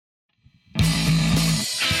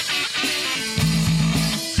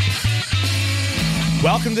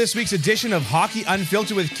Welcome to this week's edition of Hockey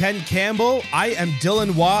Unfiltered with Ken Campbell. I am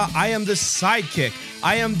Dylan Waugh. I am the sidekick.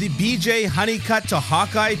 I am the BJ Honeycutt to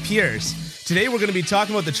Hawkeye Pierce. Today we're going to be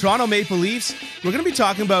talking about the Toronto Maple Leafs. We're going to be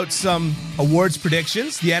talking about some awards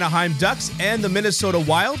predictions, the Anaheim Ducks, and the Minnesota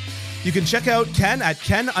Wild. You can check out Ken at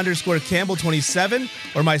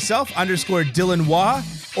Ken_Campbell27 or myself _Dylan Waugh,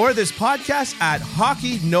 or this podcast at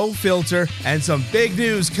Hockey No Filter, and some big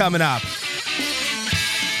news coming up.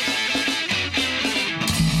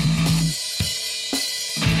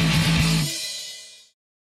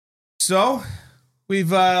 So, we've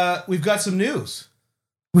got some news.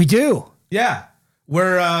 We do. Yeah,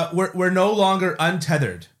 we're no longer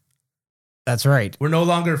untethered. That's right. We're no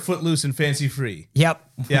longer footloose and fancy free.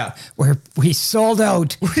 Yep. Yeah, we sold out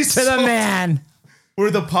to the man.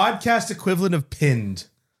 We're the podcast equivalent of pinned.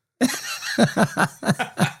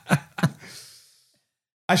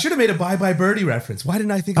 I should have made a Bye Bye Birdie reference. Why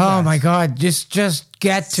didn't I think of that? Oh my God! Just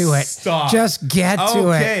get to it. Stop. Just get to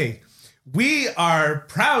it. Okay. We are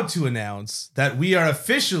proud to announce that we are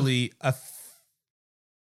officially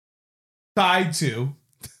tied to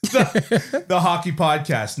the Hockey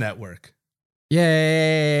Podcast Network.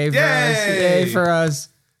 Yay for us. Yay for us.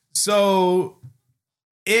 So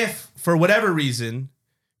if, for whatever reason,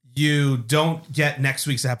 you don't get next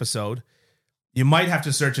week's episode, you might have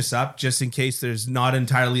to search us up just in case there's not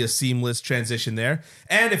entirely a seamless transition there.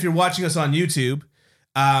 And if you're watching us on YouTube,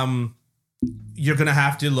 you're going to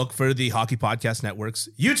have to look for the Hockey Podcast Network's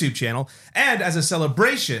YouTube channel. And as a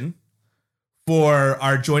celebration for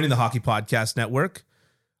our joining the Hockey Podcast Network,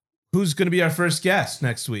 who's going to be our first guest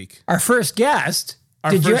next week? Our first guest?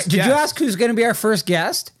 Did you ask who's going to be our first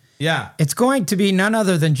guest? Yeah. It's going to be none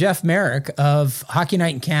other than Jeff Merrick of Hockey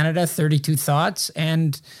Night in Canada, 32 Thoughts,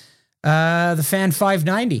 and the Fan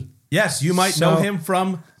 590. Yes, you might know him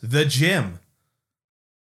from the gym.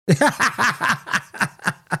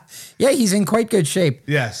 Yeah, he's in quite good shape.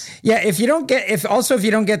 Yes. Yeah, if you don't get the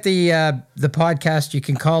podcast, you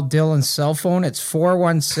can call Dylan's cell phone. It's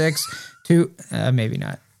 416-2 maybe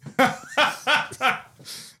not. I'm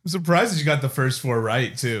surprised that you got the first four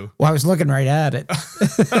right too. Well, I was looking right at it.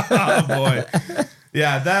 Oh boy.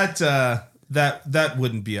 Yeah, that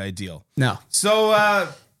wouldn't be ideal. No. So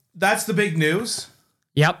that's the big news.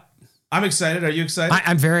 Yep. I'm excited. Are you excited?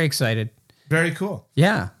 I'm very excited. Very cool.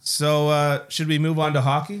 Yeah. So should we move on to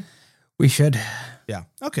hockey? We should. Yeah.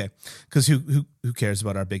 Okay. Because who cares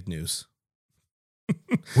about our big news?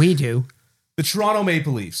 We do. The Toronto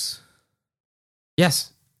Maple Leafs.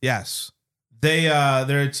 Yes. Yes.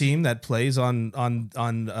 They're a team that plays on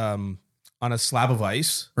a slab of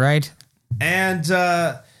ice. Right. And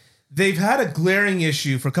they've had a glaring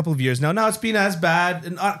issue for a couple of years now. Now it's been as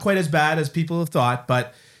bad, not quite as bad as people have thought,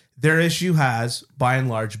 but their issue has, by and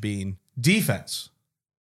large, been defense.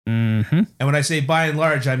 Mm-hmm. And when I say by and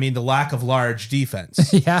large, I mean the lack of large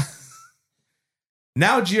defense. Yeah.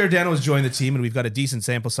 Now Giordano has joined the team, and we've got a decent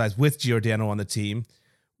sample size with Giordano on the team.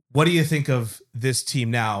 What do you think of this team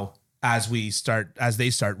now as they start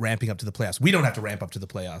ramping up to the playoffs? We don't have to ramp up to the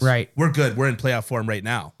playoffs. Right. We're good. We're in playoff form right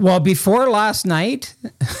now. Well, before last night,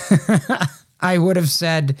 I would have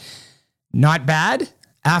said not bad.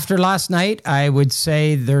 After last night, I would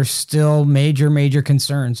say there's still major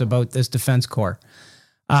concerns about this defense core.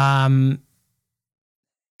 Last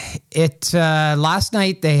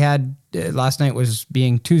night was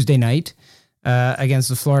being Tuesday night against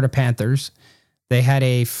the Florida Panthers. They had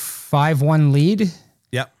a 5-1 lead.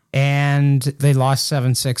 Yep. And they lost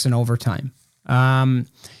 7-6 in overtime.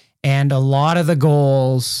 And a lot of the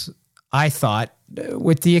goals, I thought,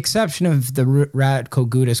 with the exception of the Radko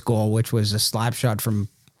Gudas goal, which was a slap shot from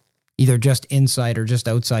either just inside or just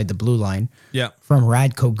outside the blue line. Yeah. From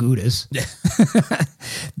Radko Gudas. Yeah.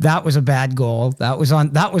 That was a bad goal. That was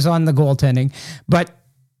on the goaltending. But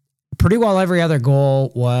pretty well every other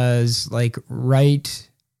goal was like right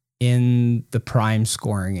in the prime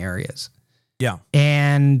scoring areas. Yeah.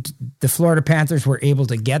 And the Florida Panthers were able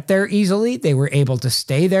to get there easily. They were able to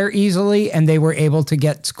stay there easily, and they were able to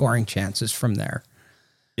get scoring chances from there.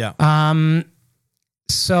 Yeah.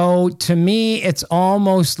 So to me, it's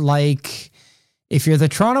almost like if you're the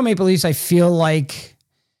Toronto Maple Leafs, I feel like,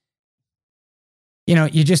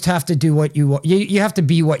 you just have to do what you have to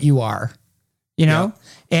be what you are, Yeah.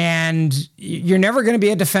 And you're never going to be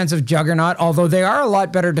a defensive juggernaut, although they are a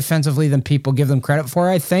lot better defensively than people give them credit for,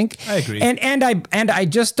 I think. I agree. And I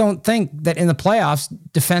just don't think that in the playoffs,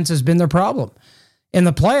 defense has been their problem. In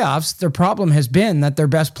the playoffs, their problem has been that their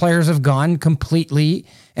best players have gone completely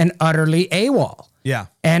and utterly AWOL. Yeah.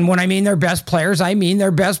 And when I mean their best players, I mean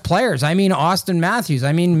their best players. I mean Austin Matthews.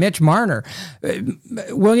 I mean Mitch Marner.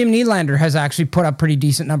 William Nylander has actually put up pretty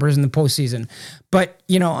decent numbers in the postseason. But,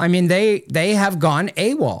 I mean, they have gone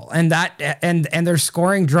AWOL, and their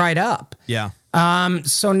scoring dried up. Yeah.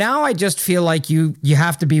 So now I just feel like you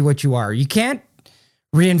have to be what you are. You can't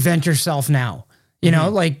reinvent yourself now.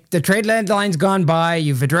 Like the trade deadline's gone by.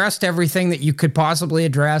 You've addressed everything that you could possibly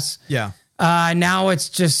address. Yeah. Now it's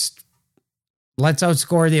just let's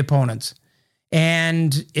outscore the opponents.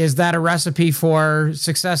 And is that a recipe for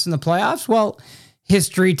success in the playoffs? Well,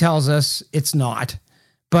 history tells us it's not.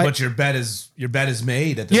 But your bet is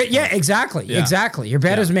made at this point. Yeah, exactly. Yeah. Exactly. Your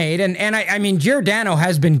bet is made. And I mean, Giordano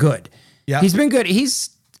has been good. Yeah. He's been good.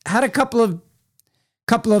 He's had a couple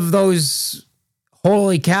of those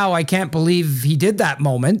holy cow, I can't believe he did that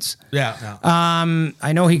moments. Yeah.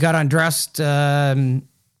 I know he got undressed. Can't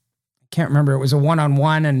remember. It was a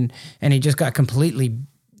one-on-one and he just got completely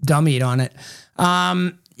dummied on it.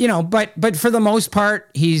 But for the most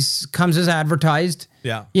part, comes as advertised.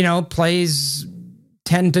 Yeah. Plays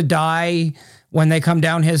tend to die when they come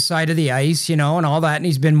down his side of the ice, and all that. And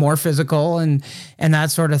he's been more physical and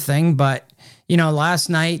that sort of thing. But, last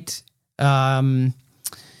night, Jake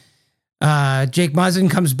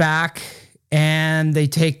Muzzin comes back and they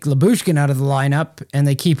take Lyubushkin out of the lineup and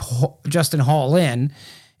they keep Justin Hall in.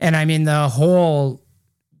 And I mean, the whole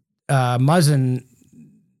Muzzin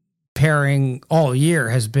pairing all year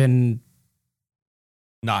has been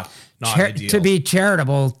not ideal. To be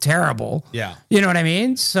charitable, terrible. Yeah. You know what I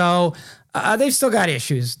mean? So they've still got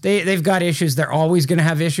issues. They've got issues. They're always going to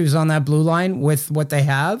have issues on that blue line with what they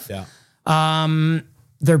have. Yeah.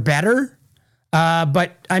 They're better.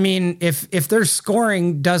 But I mean, if their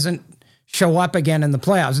scoring doesn't show up again in the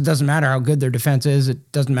playoffs, it doesn't matter how good their defense is.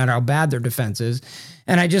 It doesn't matter how bad their defense is.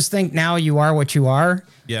 And I just think now you are what you are.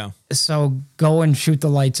 Yeah. So go and shoot the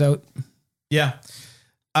lights out. Yeah.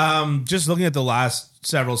 Just looking at the last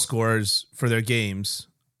several scores for their games,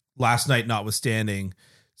 last night notwithstanding,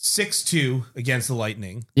 6-2 against the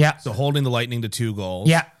Lightning. Yeah. So holding the Lightning to 2 goals.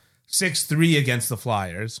 Yeah. 6-3 against the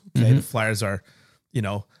Flyers. Okay. Mm-hmm. The Flyers are,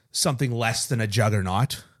 something less than a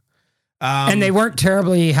juggernaut. And they weren't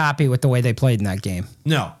terribly happy with the way they played in that game.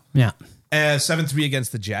 No. Yeah. 7-3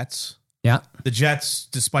 against the Jets. Yeah. The Jets,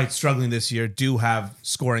 despite struggling this year, do have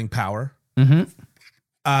scoring power. Mm-hmm.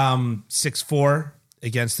 6-4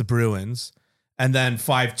 against the Bruins, and then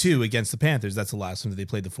 5-2 against the Panthers. That's the last time that they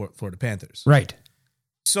played the Florida Panthers. Right.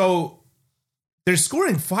 So they're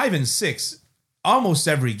scoring 5 and 6 almost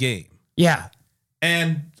every game. Yeah.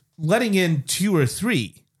 And letting in 2 or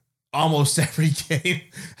 3 almost every game.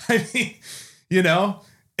 I mean,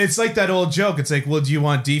 it's like that old joke. It's like, well, do you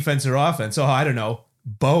want defense or offense? Oh, I don't know.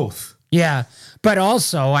 Both. Yeah. But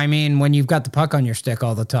also, I mean, when you've got the puck on your stick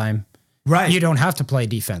all the time, right, you don't have to play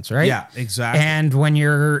defense, right? Yeah, exactly. And when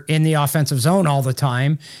you're in the offensive zone all the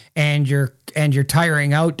time and you're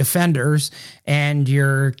tiring out defenders and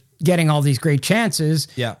you're getting all these great chances,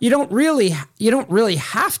 yeah, you don't really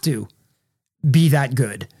have to be that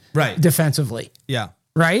good, right, defensively. Yeah.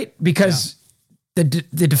 Right? Because the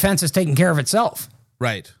defense is taking care of itself.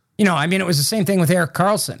 Right. I mean, it was the same thing with Erik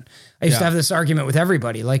Karlsson. I used to have this argument with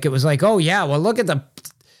everybody. Like, it was like, oh yeah, well, look at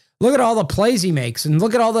all the plays he makes and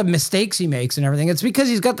look at all the mistakes he makes and everything. It's because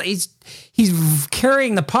he's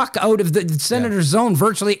carrying the puck out of the Senators' zone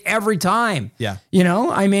virtually every time. Yeah.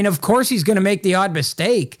 I mean, of course he's going to make the odd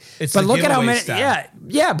mistake. But look at how many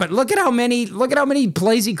but look at how many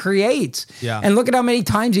plays he creates. Yeah. And look at how many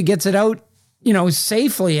times he gets it out,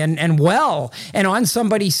 safely and well and on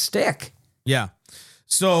somebody's stick. Yeah.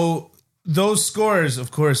 So those scores,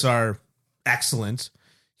 of course, are excellent.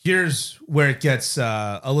 Here's where it gets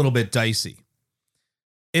a little bit dicey.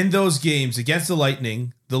 In those games against the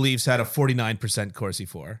Lightning, the Leafs had a 49% Corsi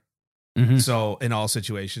for. Mm-hmm. So in all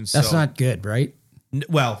situations. That's not good, right?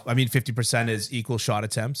 Well, I mean, 50% is equal shot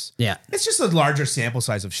attempts. Yeah. It's just a larger sample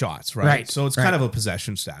size of shots, right? So it's kind of a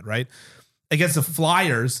possession stat, right? Against the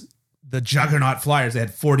Flyers, the juggernaut Flyers, they had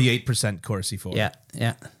 48% Corsi for. Yeah,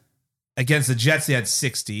 yeah. Against the Jets, they had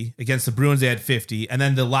 60. Against the Bruins, they had 50. And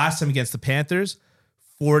then the last time against the Panthers,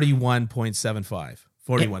 41.75.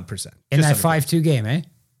 41%. In that 5-2 game, eh?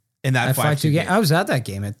 In that 5-2 game. I was at that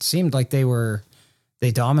game. It seemed like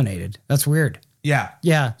they dominated. That's weird. Yeah.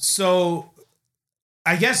 Yeah. So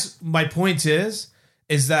I guess my point is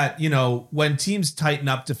that, when teams tighten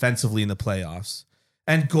up defensively in the playoffs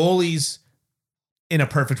and goalies in a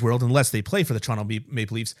perfect world, unless they play for the Toronto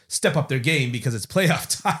Maple Leafs, step up their game because it's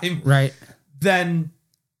playoff time, right? Then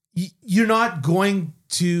you're not going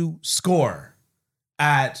to score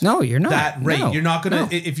at you're not. that rate. No, you're not going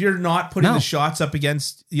to, if you're not putting the shots up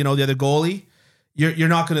against, the other goalie, you're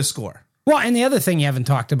not going to score. Well, and the other thing you haven't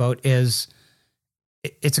talked about is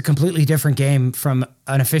it's a completely different game from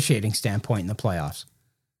an officiating standpoint in the playoffs.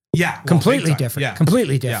 Yeah. Well, completely different. Yeah.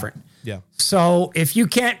 Completely different. Yeah. So if you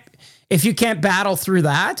can't battle through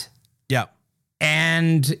that Yeah.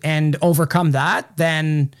 and overcome that,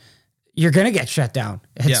 then you're going to get shut down.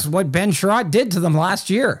 It's what Ben Sherratt did to them last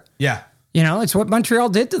year. Yeah. It's what Montreal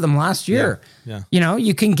did to them last year. Yeah.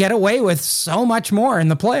 You can get away with so much more in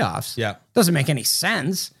the playoffs. Yeah. Doesn't make any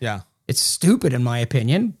sense. Yeah. It's stupid in my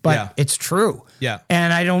opinion, but it's true. Yeah.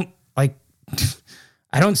 And I don't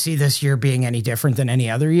see this year being any different than any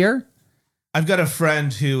other year. I've got a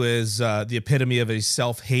friend who is the epitome of a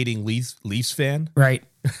self-hating Leafs fan. Right.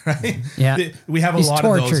 Right? Yeah. We have a lot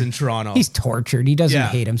of those in Toronto. He's tortured. He doesn't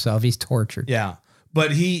hate himself. He's tortured. Yeah.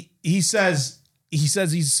 But he says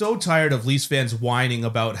he's so tired of Leafs fans whining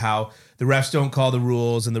about how the refs don't call the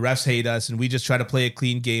rules and the refs hate us and we just try to play a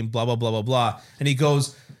clean game, blah, blah, blah, blah, blah. And he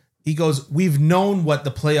goes, we've known what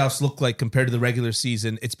the playoffs look like compared to the regular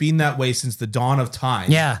season. It's been that way since the dawn of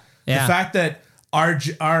time. Yeah. The fact that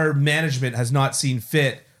our management has not seen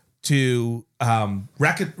fit to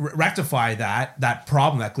rectify that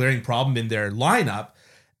problem, that glaring problem in their lineup,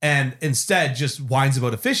 and instead just whines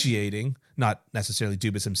about officiating, not necessarily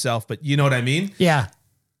Dubas himself, but you know what I mean? Yeah.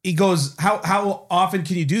 He goes, how often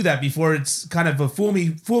can you do that before it's kind of a fool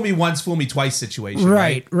me once, fool me twice situation?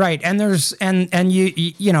 Right. And there's and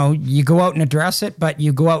you go out and address it, but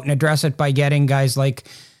you go out and address it by getting guys like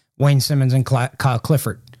Wayne Simmons and Kyle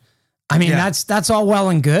Clifford. I mean, that's all well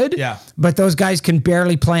and good. Yeah. But those guys can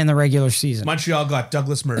barely play in the regular season. Montreal got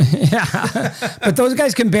Douglas Murray. Yeah. But those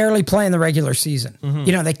guys can barely play in the regular season.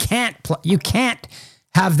 Mm-hmm. They can't play. You can't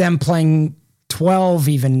have them playing 12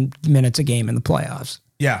 even minutes a game in the playoffs.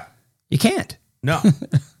 Yeah. You can't. No.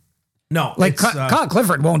 No. Like Kyle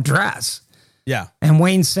Clifford won't dress. Yeah. And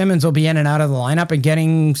Wayne Simmons will be in and out of the lineup and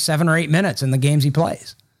getting 7 or 8 minutes in the games he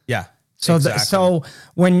plays. Yeah. So so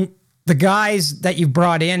when the guys that you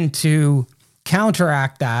brought in to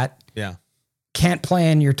counteract that can't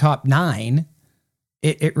play in your top 9,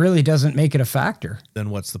 it really doesn't make it a factor. Then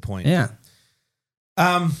what's the point? Yeah.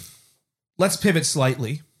 Let's pivot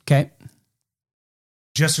slightly. Okay.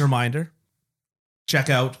 Just a reminder, check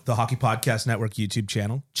out the Hockey Podcast Network YouTube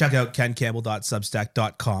channel. Check out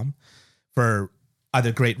kencampbell.substack.com for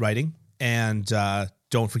other great writing. And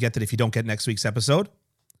don't forget that if you don't get next week's episode,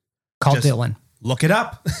 call Dylan. Look it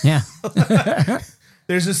up. Yeah.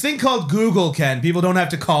 There's this thing called Google, Ken. People don't have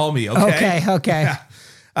to call me, okay? Okay.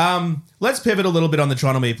 Yeah. Let's pivot a little bit on the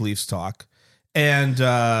Toronto Maple Leafs talk. And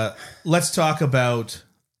let's talk about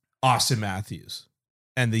Austin Matthews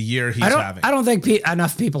and the year he's having. I don't think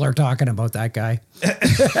enough people are talking about that guy.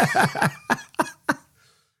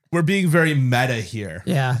 We're being very meta here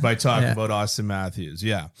by talking Yeah. about Austin Matthews.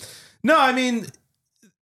 Yeah. No, I mean,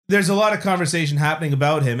 there's a lot of conversation happening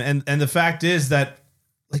about him. And the fact is that,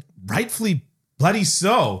 like, rightfully bloody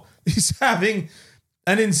so, he's having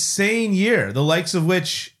an insane year, the likes of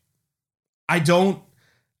which I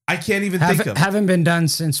can't even think of. Haven't been done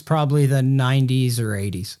since probably the 90s or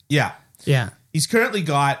 80s. Yeah. Yeah. He's currently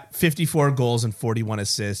got 54 goals and 41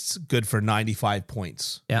 assists, good for 95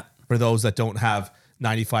 points. Yeah. For those that don't have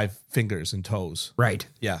 95 fingers and toes. Right.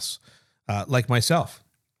 Yes. Like myself.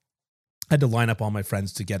 I had to line up all my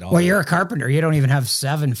friends to get all. Well, you're a carpenter. You don't even have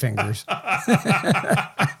 7 fingers.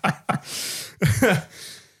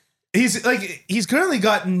 He's currently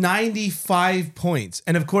got 95 points.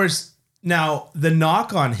 And of course, now the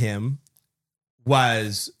knock on him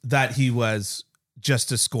was that he was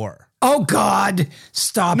just a scorer. Oh God,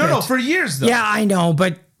 stop it. No, for years though. Yeah, I know,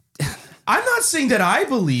 but I'm not saying that I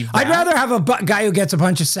believe that. I'd rather have a guy who gets a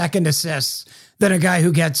bunch of second assists than a guy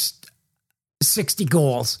who gets 60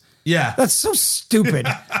 goals. Yeah. That's so stupid.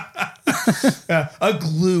 A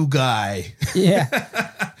glue guy.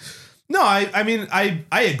 Yeah. No, I mean, I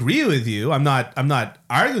agree with you. I'm not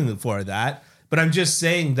arguing for that, but I'm just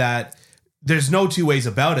saying that there's no two ways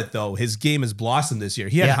about it, though. His game has blossomed this year.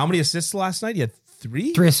 He had how many assists last night? He had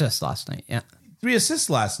 3? 3 assists last night, yeah. 3 assists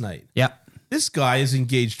last night. Yep. This guy is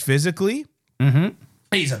engaged physically. Mm-hmm.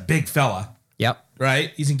 He's a big fella. Yep.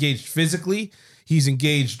 Right? He's engaged physically. He's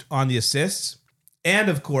engaged on the assists. And,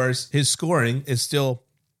 of course, his scoring is still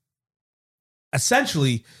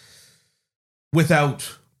essentially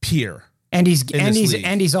without peer. And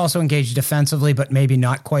he's also engaged defensively, but maybe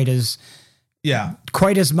not quite as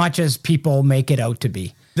much as people make it out to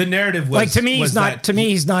be. The narrative was like to me, was he's not. that To me,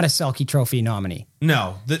 he's not a Selke Trophy nominee.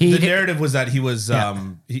 No, the narrative was that he was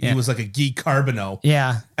he was like a Guy Carbonneau.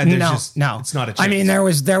 Yeah, and there's it's not a chance. I mean,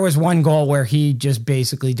 there was one goal where he just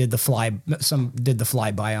basically did the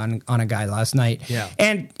flyby on a guy last night. Yeah,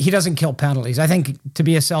 and he doesn't kill penalties. I think to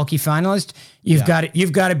be a Selke finalist,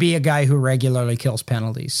 you've got to be a guy who regularly kills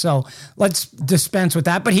penalties. So let's dispense with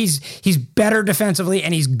that. But he's better defensively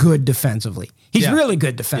and he's good defensively. He's really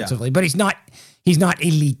good defensively, but he's not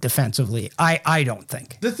elite defensively. I don't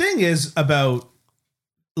think. The thing is about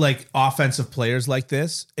like offensive players like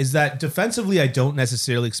this is that defensively, I don't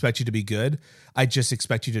necessarily expect you to be good. I just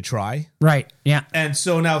expect you to try. Right. Yeah. And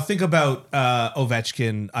so now think about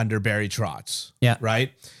Ovechkin under Barry Trotz. Yeah.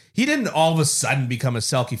 Right. He didn't all of a sudden become a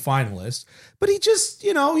Selke finalist, but he just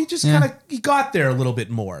kind of he got there a little bit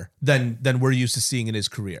more than we're used to seeing in his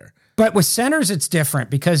career. But with centers, it's different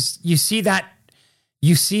because you see that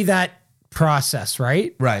process,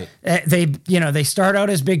 right? Right. They start out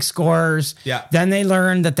as big scorers. Yeah. Then they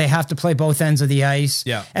learn that they have to play both ends of the ice.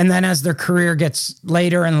 Yeah. And then as their career gets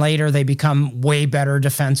later and later, they become way better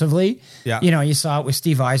defensively. Yeah. You saw it with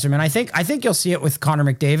Steve Yzerman. I think you'll see it with Connor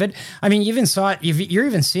McDavid. I mean, you even saw it. You're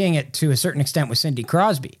even seeing it to a certain extent with Sidney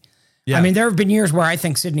Crosby. Yeah. I mean, there have been years where I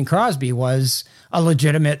think Sidney Crosby was a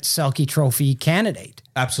legitimate Selke Trophy candidate.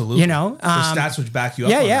 Absolutely. The stats would back you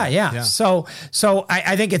up. Yeah. So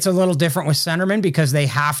I think it's a little different with centermen because they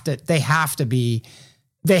have to be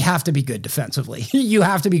good defensively. You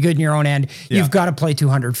have to be good in your own end. Yeah. You've got to play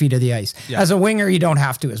 200 feet of the ice. Yeah. As a winger, you don't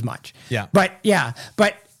have to as much. Yeah. But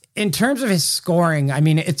in terms of his scoring, I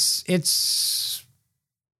mean, it's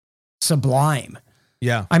sublime.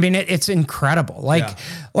 Yeah. I mean, it's incredible.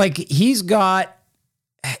 Like he's got,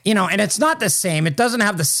 and it's not the same. It doesn't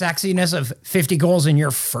have the sexiness of 50 goals in your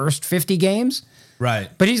first 50 games. Right.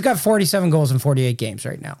 But he's got 47 goals in 48 games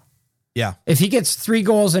right now. Yeah. If he gets 3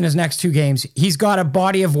 goals in his next 2 games, he's got a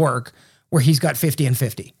body of work where he's got 50 and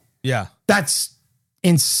 50. Yeah. That's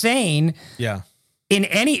insane. Yeah. In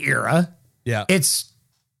any era. Yeah. It's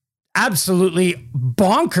absolutely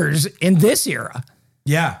bonkers in this era.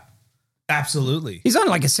 Yeah. Absolutely. He's on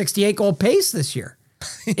like a 68 goal pace this year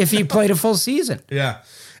if he played a full season. Yeah.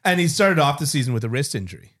 And he started off the season with a wrist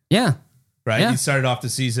injury. Yeah. Right? Yeah. He started off the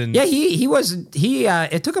season. Yeah,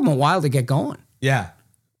 it took him a while to get going. Yeah.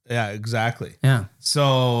 Yeah, exactly. Yeah.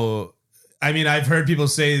 So, I mean, I've heard people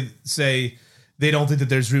say they don't think that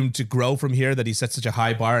there's room to grow from here, that he set such a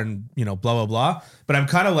high bar and, blah, blah, blah. But I'm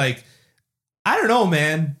kind of like, I don't know,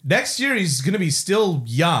 man. Next year, he's going to be still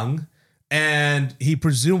young. And he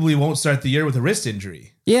presumably won't start the year with a wrist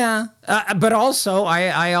injury. Yeah. But also,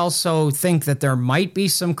 I also think that there might be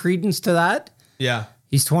some credence to that. Yeah.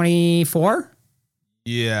 He's 24?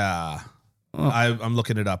 Yeah. Oh. I'm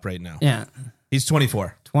looking it up right now. Yeah. He's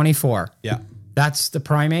 24. 24. Yeah. That's the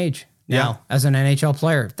prime age now as an NHL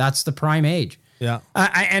player. That's the prime age. Yeah.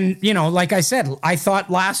 And, like I said, I thought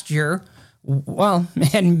last year... Well,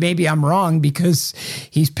 and maybe I'm wrong because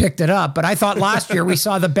he's picked it up, but I thought last year we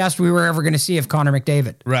saw the best we were ever going to see of Connor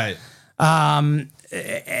McDavid. Right. And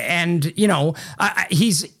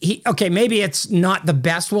okay, maybe it's not the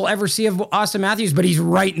best we'll ever see of Austin Matthews, but he's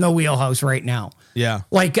right in the wheelhouse right now. Yeah.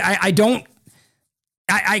 Like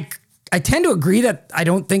I tend to agree that I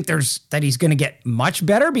don't think that he's going to get much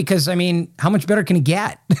better because, I mean, how much better can he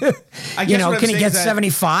get? Can he get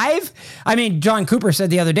 75? I mean, John Cooper said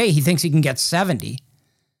the other day he thinks he can get 70.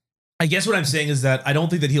 I guess what I'm saying is that I don't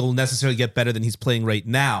think that he'll necessarily get better than he's playing right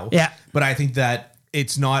now. Yeah. But I think that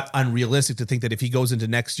it's not unrealistic to think that if he goes into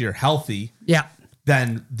next year healthy,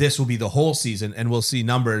 then this will be the whole season and we'll see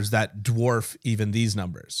numbers that dwarf even these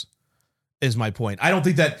numbers. Is my point. I don't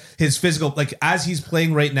think that his physical, like as he's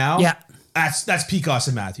playing right now, that's peak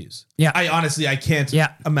Austin Matthews. Yeah. I can't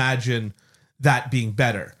imagine that being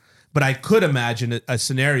better. But I could imagine a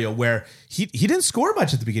scenario where he didn't score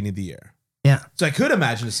much at the beginning of the year. Yeah. So I could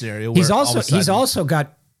imagine a scenario where he's also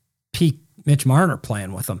got peak Mitch Marner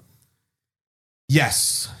playing with him.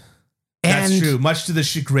 Yes. That's true. Much to the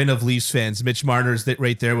chagrin of Leafs fans, Mitch Marner's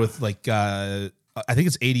right there with like I think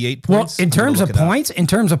it's 88 points. Well, in terms of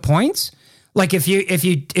points, like if you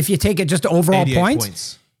take it just overall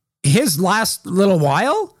points, his last little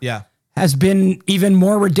while has been even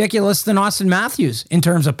more ridiculous than Austin Matthews in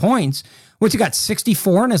terms of points, which he got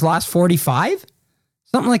 64 in his last 45,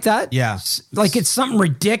 something like that. Yeah. Like it's something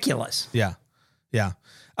ridiculous. Yeah. Yeah.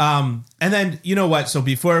 And then, you know what? So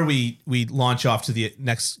before we launch off to the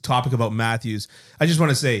next topic about Matthews, I just want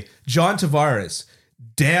to say John Tavares,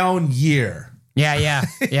 down year. Yeah.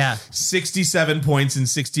 67 points in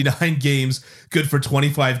 69 games, good for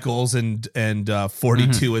 25 goals and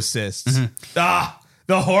 42 assists. The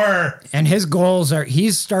The horror. And his goals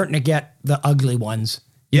he's starting to get the ugly ones.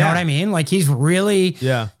 You know what I mean? Like he's really,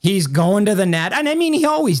 he's going to the net. And I mean, he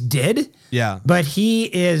always did. Yeah. But he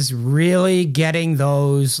is really getting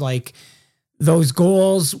those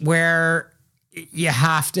goals where you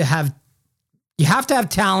have to have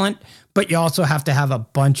talent, but you also have to have a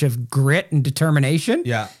bunch of grit and determination.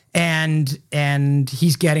 Yeah. And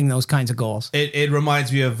he's getting those kinds of goals. It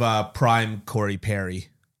reminds me of prime Corey Perry.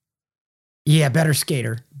 Yeah, better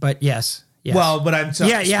skater, but yes. Well, but I'm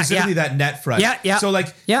specifically that net front. Yeah. So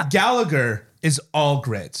Gallagher is all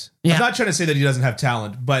grit. Yeah. I'm not trying to say that he doesn't have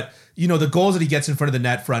talent, but the goals that he gets in front of the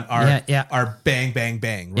net front are bang, bang,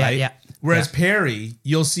 bang, right? Yeah. Whereas Perry,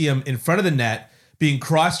 you'll see him in front of the net being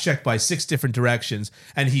cross-checked by 6 different directions,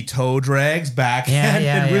 and he toe drags back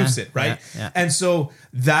and roofs it, right? Yeah. And so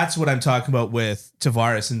that's what I'm talking about with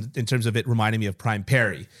Tavares in terms of it reminding me of prime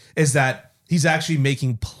Perry, is that he's actually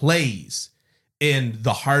making plays in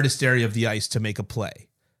the hardest area of the ice to make a play,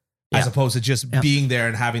 as opposed to just being there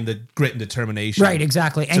and having the grit and determination. Right,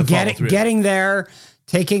 exactly. And getting there,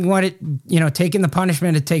 taking taking the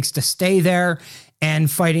punishment it takes to stay there and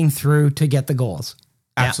fighting through to get the goals.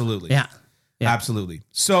 Absolutely. Yeah. Absolutely.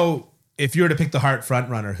 So if you were to pick the Hart front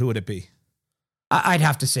runner, who would it be? I'd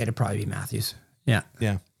have to say it'd probably be Matthews. Yeah.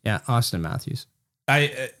 Austin Matthews.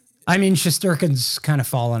 I mean, Shesterkin's kind of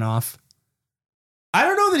fallen off. I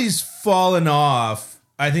don't know that he's fallen off.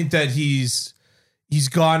 I think that he's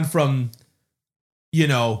gone from,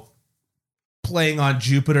 playing on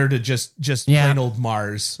Jupiter to just plain old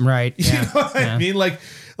Mars. Right. You know what I mean? Like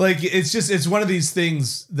it's one of these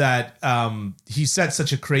things that he set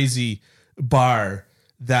such a crazy bar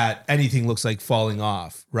that anything looks like falling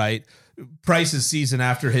off, right? Price's season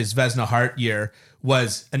after his Vezina Hart year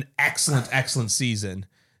was an excellent season.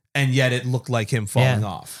 And yet it looked like him falling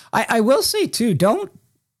off. I will say too, don't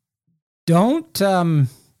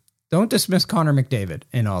dismiss Connor McDavid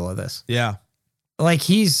in all of this. Yeah. Like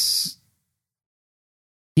he's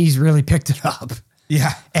really picked it up.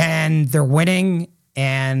 Yeah. And they're winning,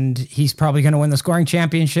 and he's probably going to win the scoring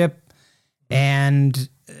championship. And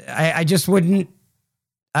I just wouldn't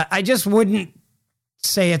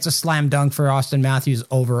say it's a slam dunk for Austin Matthews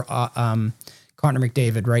over Connor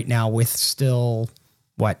McDavid right now, with still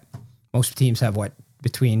most teams have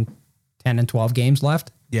between 10 and 12 games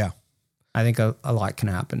left. Yeah. I think a lot can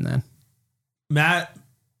happen then.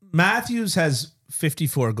 Matthews has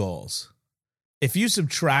 54 goals. If you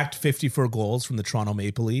subtract 54 goals from the Toronto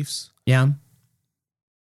Maple Leafs,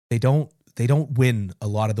 they don't win a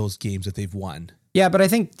lot of those games that they've won. Yeah, but I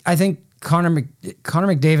think Connor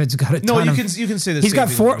McDavid's got a ton. No, you can say this. He's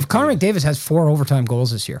got 4. Connor McDavid has 4 overtime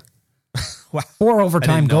goals this year. Wow. 4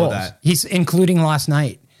 overtime goals. He's including last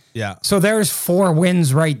night. Yeah. So there's 4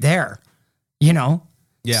 wins right there. Yeah.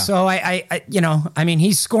 So I mean,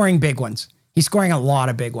 he's scoring big ones. He's scoring a lot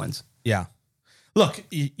of big ones. Yeah. Look,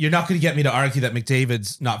 you're not going to get me to argue that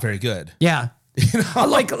McDavid's not very good. Yeah.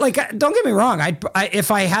 Like, don't get me wrong.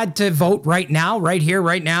 If I had to vote right now, right here,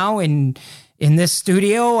 right now, in this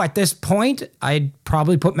studio at this point, I'd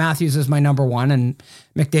probably put Matthews as my number 1 and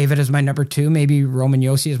McDavid as my number 2. Maybe Roman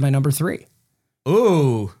Josi as my number 3.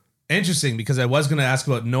 Ooh, interesting, because I was going to ask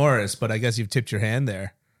about Norris, but I guess you've tipped your hand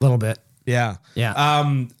there. A little bit. Yeah.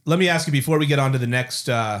 Let me ask you before we get on to the next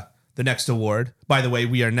award. By the way,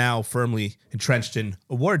 we are now firmly entrenched in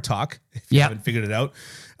award talk, if you haven't figured it out.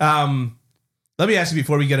 Let me ask you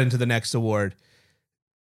before we get into the next award.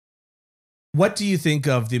 What do you think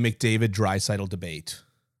of the McDavid-Draisaitl debate?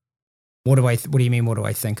 What do you mean, what do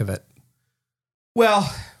I think of it?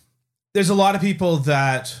 Well, there's a lot of people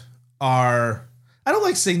that are... I don't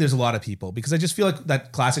like saying there's a lot of people, because I just feel like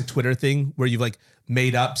that classic Twitter thing where you've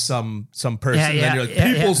made up some person and then you're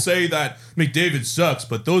like, people say that McDavid sucks,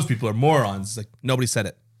 but those people are morons. It's like, nobody said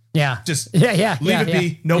it. Yeah. Just leave it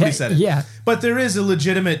be. Nobody said it. Yeah. But there is a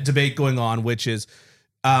legitimate debate going on, which is,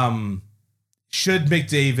 should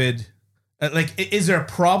McDavid... is there a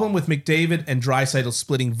problem with McDavid and Draisaitl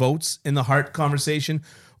splitting votes in the Hart conversation?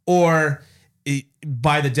 Or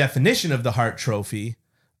by the definition of the Hart Trophy,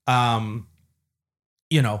 should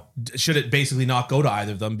it basically not go to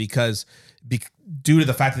either of them because due to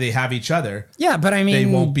the fact that they have each other? Yeah, but I mean, they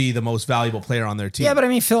won't be the most valuable player on their team. Yeah, but I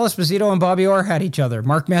mean, Phil Esposito and Bobby Orr had each other.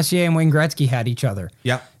 Mark Messier and Wayne Gretzky had each other.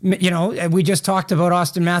 Yeah. We just talked about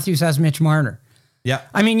Austin Matthews has Mitch Marner. Yeah.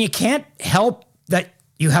 I mean, you can't help that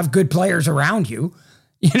you have good players around you.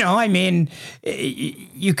 I mean,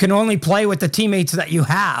 you can only play with the teammates that you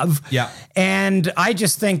have. Yeah. And I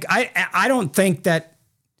just think, I don't think that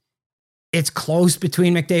it's close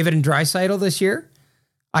between McDavid and Draisaitl this year.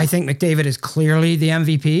 I think McDavid is clearly the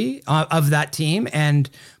MVP of that team and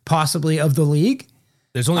possibly of the league.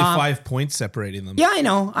 There's only 5 points separating them. Yeah, I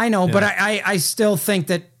know. But I still think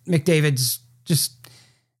that McDavid's just,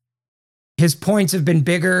 his points have been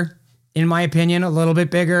bigger, in my opinion, a little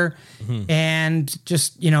bit bigger. And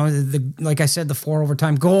just, like I said, the 4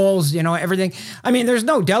 overtime goals, everything. I mean, there's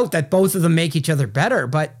no doubt that both of them make each other better,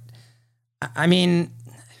 but I mean,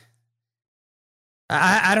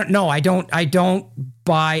 I don't know. I don't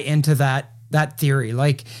buy into that theory.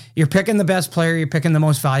 Like, you're picking the best player, you're picking the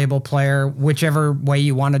most valuable player, whichever way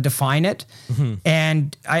you want to define it.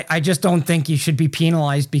 And I just don't think you should be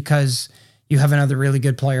penalized because you have another really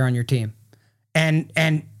good player on your team. And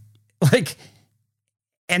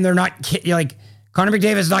they're not, like, Connor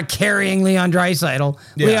McDavid's not carrying Leon Draisaitl.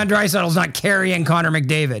 Yeah. Leon Draisaitl's not carrying Connor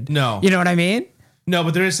McDavid. No. You know what I mean? No,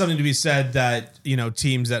 but there is something to be said that,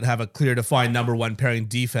 teams that have a clear defined number one pairing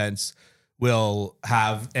defense will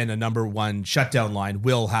have, and a number one shutdown line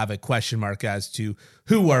will have a question mark as to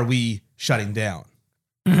who are we shutting down.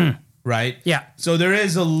 Right? Yeah. So there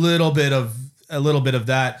is a little bit of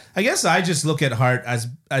that. I guess I just look at Hart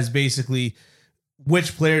as basically,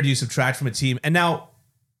 which player do you subtract from a team? And now,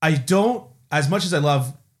 I don't, as much as I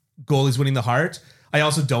love goalies winning the Hart, I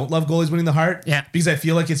also don't love goalies winning the Hart. Yeah. Because I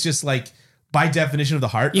feel like it's just like, by definition of the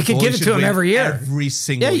Hart, you could give it to him every year. Every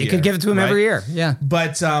single year. Yeah, you could give it to him every year. Yeah.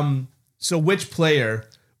 But so which player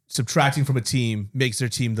subtracting from a team makes their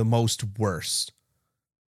team the most worst?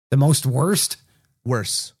 The most worst?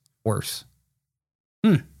 Worse.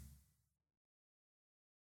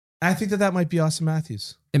 I think that might be Austin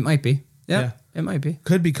Matthews. It might be. Yeah. It might be.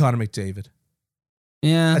 Could be Connor McDavid.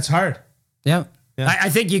 Yeah. That's hard. Yeah. Yeah. I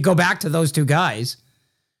think you go back to those two guys.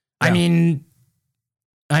 Yeah. I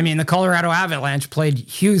mean, the Colorado Avalanche played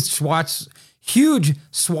huge swaths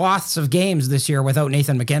of games this year without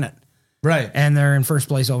Nathan McKinnon. Right. And they're in first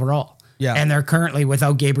place overall. Yeah. And they're currently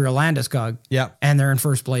without Gabriel Landeskog. Yeah. And they're in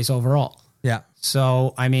first place overall. Yeah.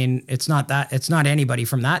 So, I mean, it's not anybody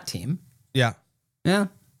from that team. Yeah. Yeah.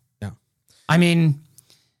 Yeah. I mean,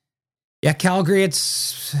 Calgary,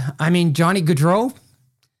 Johnny Gaudreau,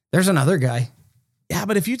 there's another guy. Yeah,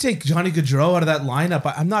 but if you take Johnny Gaudreau out of that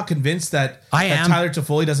lineup, I'm not convinced that Tyler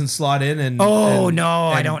Toffoli doesn't slot in.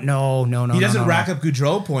 I don't know. No. He doesn't rack up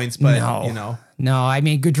Gaudreau points, but No, I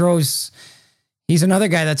mean, he's another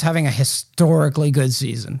guy that's having a historically good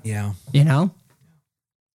season. Yeah.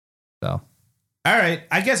 So. All right.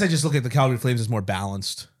 I guess I just look at the Calgary Flames as more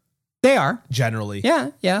balanced. They are. Generally.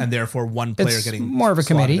 Yeah. And therefore one player it's getting more of a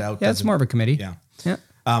committee. Out it's more of a committee. Yeah.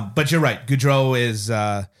 But you're right. Gaudreau is...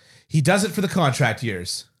 he does it for the contract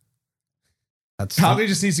years. Calgary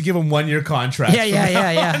just needs to give him 1 year contract. Yeah,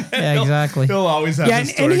 exactly. He'll always have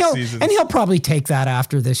historic seasons. And he'll probably take that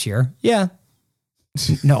after this year. Yeah.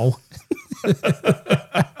 No.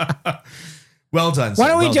 Well done. Why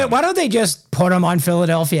don't they just put him on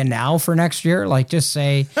Philadelphia now for next year? Like, just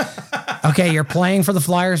say, okay, you're playing for the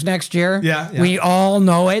Flyers next year. Yeah. We all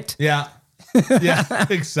know it. Yeah. Yeah,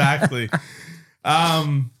 exactly.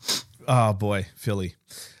 Oh boy, Philly.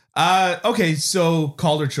 Okay, so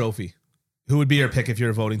Calder Trophy. Who would be your pick if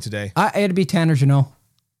you're voting today? It'd be Tanner Jeannot.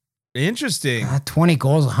 Interesting. 20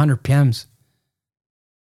 goals, 100 PIMs.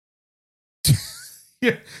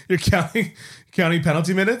 You're counting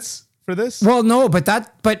penalty minutes for this? Well, no, but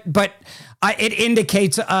it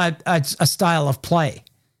indicates a style of play.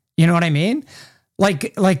 You know what I mean?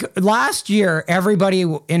 Like last year, everybody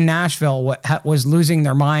in Nashville was losing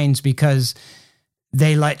their minds because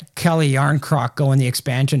they let Kelly Yarncroc go in the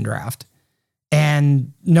expansion draft,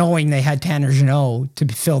 and knowing they had Tanner Jeannot to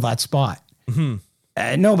fill that spot.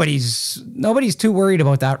 Mm-hmm. Nobody's too worried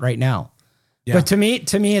about that right now. Yeah. But to me,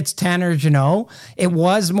 it's Tanner Jeannot. It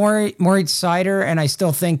was Moritz Seider, and I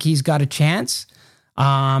still think he's got a chance.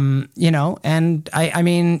 And I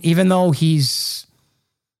mean, even though he's,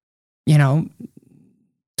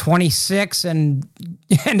 26 and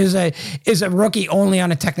is a rookie only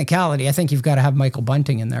on a technicality, I think you've got to have Michael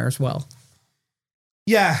Bunting in there as well.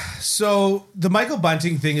 Yeah. So the Michael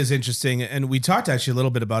Bunting thing is interesting, and we talked actually a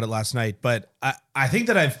little bit about it last night, but I think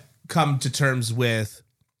that I've come to terms with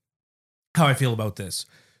how I feel about this,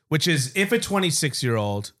 which is if a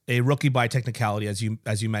 26-year-old, a rookie by technicality, as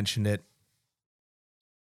you mentioned it,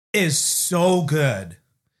 is so good.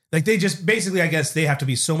 Like they just basically, I guess they have to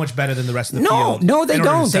be so much better than the rest of the field. No, they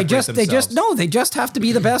don't. They just have to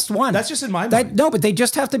be the best one. That's just in my mind. No, but they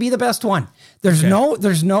just have to be the best one.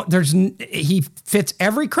 He fits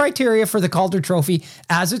every criteria for the Calder Trophy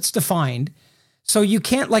as it's defined. So you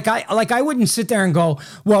can't I wouldn't sit there and go,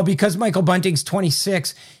 well, because Michael Bunting's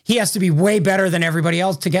 26, he has to be way better than everybody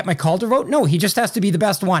else to get my Calder vote. No, he just has to be the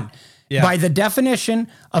best one. Yeah. By the definition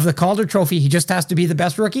of the Calder Trophy, he just has to be the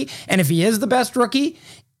best rookie. And if he is the best rookie,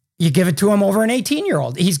 You give it to him over an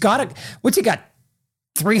 18-year-old. He's got what's he got?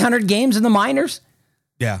 300 games in the minors?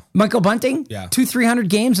 Yeah. Michael Bunting? Yeah. 300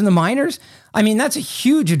 games in the minors? I mean, that's a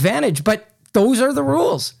huge advantage, but those are the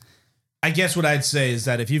rules. I guess what I'd say is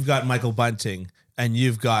that if you've got Michael Bunting and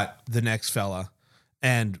you've got the next fella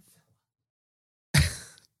and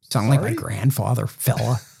sound like my grandfather,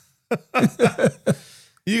 fella.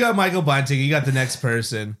 You got Michael Bunting, you got the next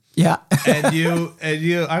person. Yeah. and you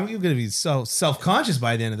I'm going to be so self-conscious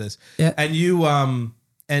by the end of this. Yeah. And you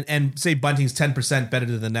and say Bunting's 10% better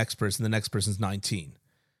than the next person's 19.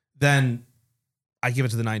 Then I give it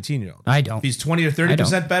to the 19-year-old. I don't. If he's 20 or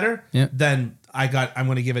 30% better, yeah. then I'm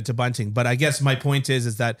going to give it to Bunting. But I guess my point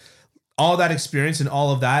is that all that experience and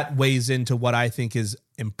all of that weighs into what I think is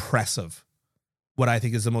impressive. What I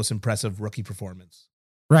think is the most impressive rookie performance.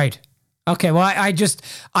 Right. Okay. Well,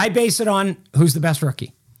 I base it on who's the best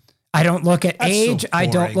rookie. I don't look at age. I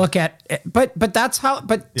don't look at, but that's how,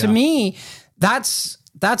 but to me, that's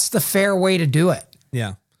the fair way to do it.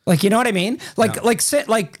 Yeah. Like, you know what I mean? Like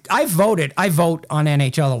I vote on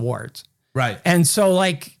NHL awards. Right. And so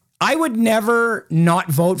like, I would never not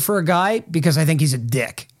vote for a guy because I think he's a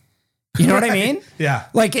dick. You know what I mean? Yeah.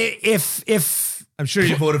 Like if I'm sure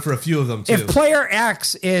you voted for a few of them too. If player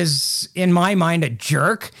X is in my mind a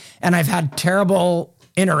jerk and I've had terrible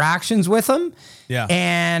interactions with him, yeah,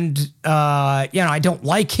 and I don't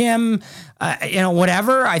like him,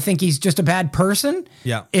 whatever, I think he's just a bad person.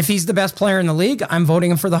 Yeah. If he's the best player in the league, I'm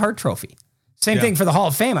voting him for the Hart Trophy. Same thing for the Hall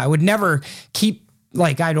of Fame. I would never keep,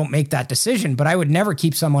 I don't make that decision, but I would never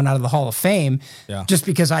keep someone out of the Hall of Fame just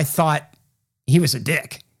because I thought he was a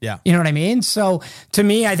dick. Yeah. You know what I mean? So to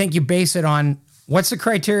me, I think you base it on what's the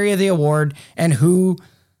criteria of the award and who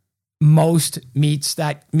most meets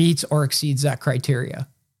or exceeds that criteria.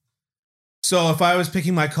 So if I was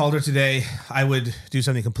picking my Calder today, I would do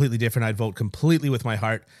something completely different. I'd vote completely with my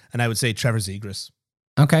heart, and I would say Trevor Zegras.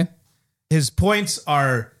 Okay. His points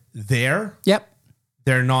are there. Yep.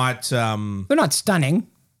 They're not... They're not stunning.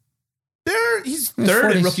 He's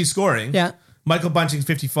third in rookie scoring. Yeah. Michael Bunting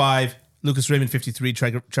 55, Lucas Raymond 53,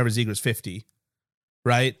 Trevor Zegras 50.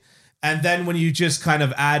 Right? And then when you just kind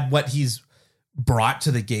of add what he's brought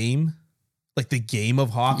to the game, like the game of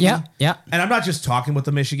hockey. Yeah, yeah. And I'm not just talking about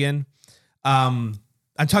the Michigan. I'm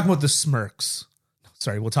talking about the smirks.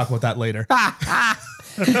 Sorry, we'll talk about that later.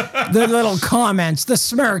 The little comments, the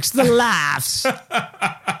smirks, the laughs.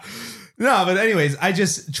 No, but anyways,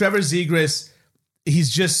 Trevor Zegras, he's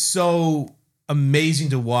just so amazing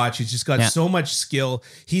to watch. He's just got so much skill.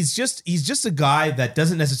 He's just a guy that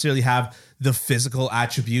doesn't necessarily have the physical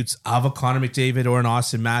attributes of a Connor McDavid or an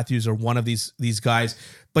Austin Matthews or one of these guys,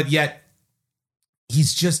 but yet he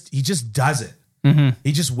just does it. Mm-hmm.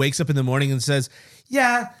 He just wakes up in the morning and says,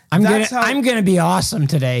 "Yeah, I'm gonna be awesome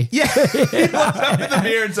today." Yeah, he looks up in the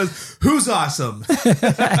mirror and says, "Who's awesome?"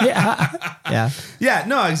 Yeah.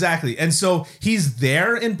 No, exactly. And so he's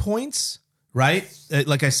there in points, right?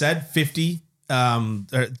 Like I said, 50,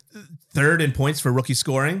 third in points for rookie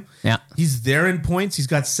scoring. Yeah, he's there in points. He's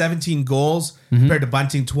got 17 goals compared to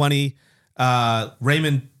Bunting 20,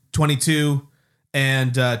 Raymond 22,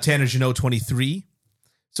 and Tanner Jeannot 23.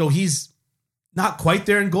 So he's not quite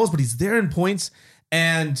there in goals, but he's there in points,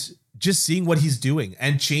 and just seeing what he's doing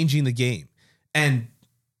and changing the game. And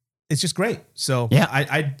it's just great. So yeah,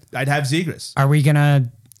 I'd have Zegras. Are we going to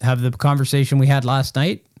have the conversation we had last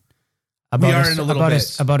night? We are in a little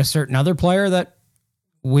bit. About a certain other player that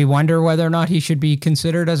we wonder whether or not he should be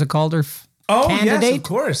considered as a Calder candidate? Yes, of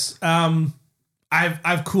course.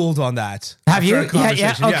 I've cooled on that. Have you?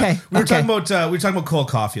 Yeah. Okay. We were talking about Cole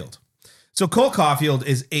Caulfield. So Cole Caulfield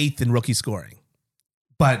is 8th in rookie scoring,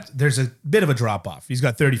 but there's a bit of a drop off. He's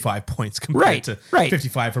got 35 points compared to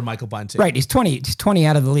 55 for Michael Bunting. Right. He's 20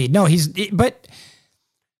 out of the lead. No, but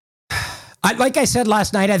like I said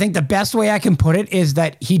last night, I think the best way I can put it is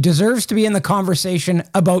that he deserves to be in the conversation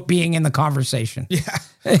about being in the conversation. Yeah.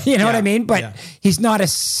 You know what I mean? But he's not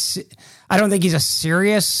I don't think he's a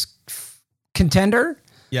serious contender.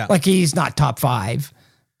 Yeah. Like he's not top 5,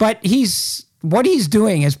 but what he's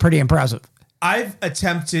doing is pretty impressive. I've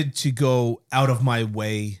attempted to go out of my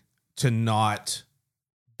way to not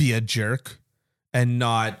be a jerk and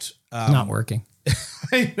not working.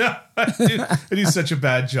 I know. I do such a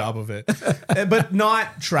bad job of it. But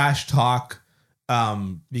not trash talk.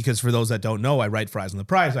 Because for those that don't know, I write for Eyes on the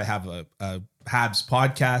Prize. I have a Habs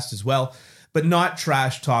podcast as well. But not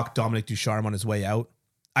trash talk Dominic Ducharme on his way out.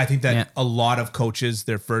 I think that a lot of coaches,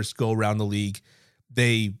 their first go around the league,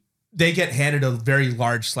 they get handed a very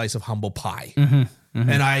large slice of humble pie. Mm-hmm, mm-hmm.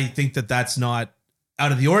 And I think that that's not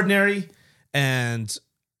out of the ordinary. And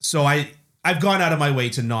so I I've gone out of my way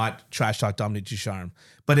to not trash talk Dominic Ducharme,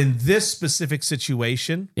 but in this specific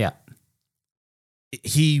situation, Yeah.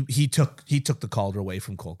 he took the Calder away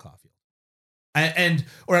from Cole Caulfield, and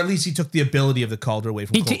or at least he took the ability of the Calder away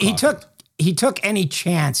from Cole Caulfield. He took any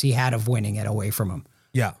chance he had of winning it away from him.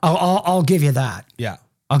 Yeah, I'll give you that. Yeah,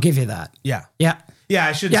 I'll give you that. Yeah, yeah, yeah.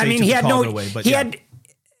 I shouldn't. Say he had no. Away, but he had.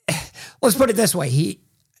 Let's put it this way: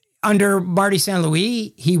 under Marty St.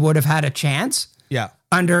 Louis, he would have had a chance. Yeah.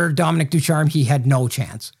 Under Dominic Ducharme, he had no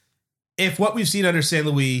chance. If what we've seen under St.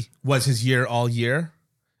 Louis was his year all year,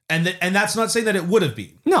 and that's not saying that it would have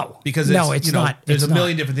been. No. Because it's not. There's a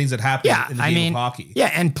million different things that happen in the game of hockey.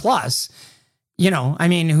 Yeah, and plus,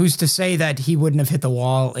 who's to say that he wouldn't have hit the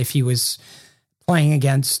wall if he was playing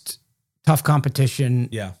against tough competition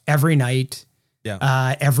every night,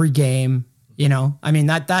 every game,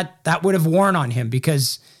 that would have worn on him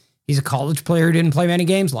because he's a college player who didn't play many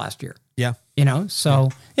games last year. Yeah.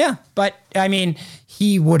 But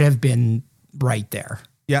he would have been right there.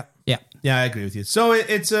 Yeah. Yeah. Yeah, I agree with you. So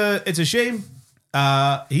it's a shame.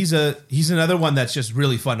 He's another one that's just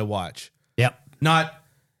really fun to watch. Yep. Not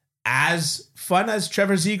as fun as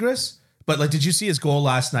Trevor Zegras, but like, did you see his goal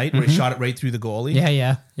last night where he shot it right through the goalie?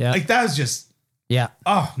 Yeah. Like that was just,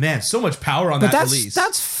 oh man, so much power on that release.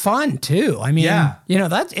 That's fun too.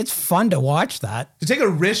 It's fun to watch that. To take a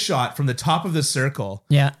wrist shot from the top of the circle.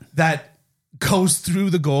 Yeah. That goes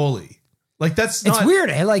through the goalie. Like that's not. It's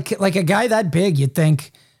weird, eh? Like a guy that big, you'd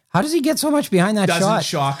think, how does he get so much behind that shot? Doesn't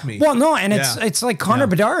shock me. Well, no, and it's like Connor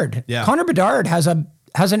Bedard. Yeah. Connor Bedard has an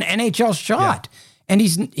NHL shot, and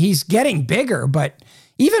he's getting bigger, but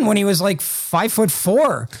even when he was like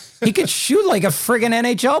 5'4", he could shoot like a friggin'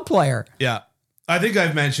 NHL player. Yeah. I think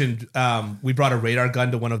I've mentioned we brought a radar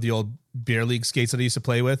gun to one of the old beer league skates that I used to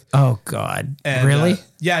play with. Oh God. And, really?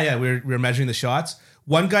 Yeah. We were measuring the shots.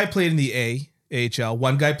 One guy played in the AHL,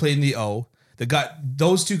 one guy played in the O.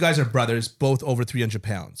 Those two guys are brothers, both over 300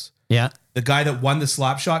 pounds. Yeah. The guy that won the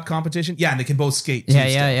slap shot competition, and they can both skate too.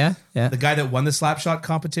 Yeah. The guy that won the slap shot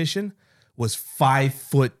competition was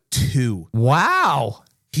 5'2". Wow.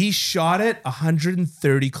 He shot it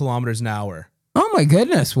 130 kilometers an hour. Oh my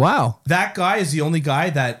goodness! Wow. That guy is the only guy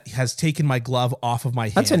that has taken my glove off of my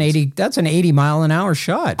hand. That's an 80 mile an hour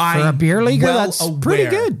shot for a beer leaguer. That's pretty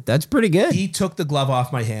good. That's pretty good. He took the glove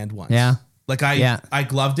off my hand once. Yeah. Like I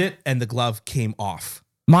gloved it and the glove came off.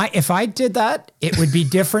 If I did that, it would be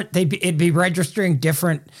different. It'd be registering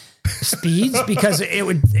different speeds because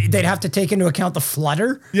they'd have to take into account the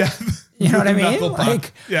flutter. Yeah. You know what I mean?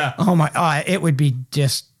 Like, oh my, it would be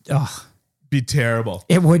just, be terrible.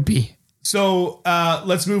 It would be. So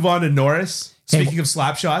let's move on to Norris. Speaking of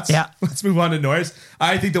slap shots, let's move on to Norris.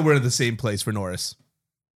 I think that we're in the same place for Norris.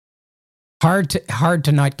 Hard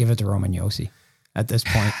to not give it to Roman Josi at this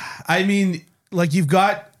point. I mean, like you've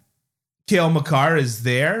got Cale Makar is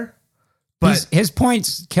there, but his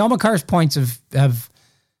points, Cale Makar's points have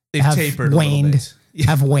tapered waned,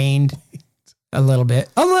 have waned a little bit,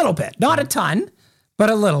 not a ton, but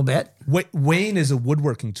a little bit. Wane is a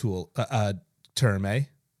woodworking tool term, eh?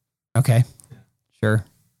 Okay. Sure.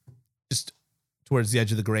 Just towards the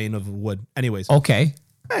edge of the grain of wood. Anyways. Okay.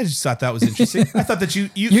 I just thought that was interesting. I thought that you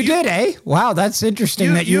did, eh? Wow, that's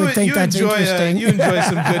interesting that you would think that's interesting. You enjoy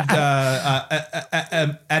some good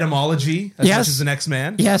etymology as much as the next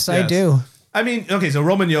man. Yes, I do. I mean, okay, so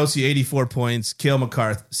Roman Josi, 84 points. Cale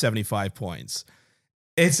Makar, 75 points.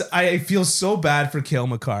 I feel so bad for Cale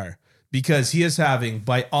Makar because he is having,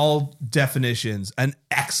 by all definitions, an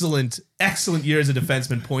excellent year as a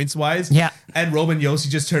defenseman points-wise. Yeah. And Roman Josi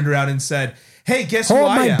just turned around and said, hey, guess who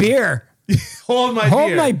Hold I my am? beer. Hold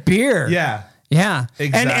my beer. Yeah. Yeah.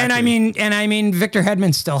 Exactly. And I mean Victor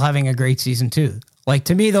Hedman's still having a great season too. Like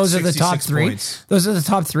to me, those are the top three. Points. Those are the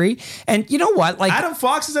top three. And you know what? Like Adam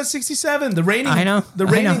Fox is at 67. The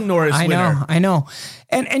reigning Norris winner. I know.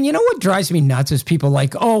 And you know what drives me nuts is people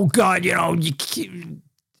like, oh God,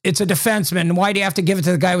 it's a defenseman. Why do you have to give it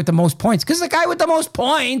to the guy with the most points? Because the guy with the most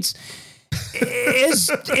points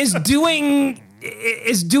is doing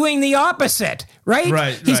the opposite,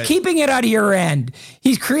 right? He's keeping it out of your end.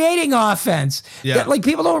 He's creating offense. Yeah. Like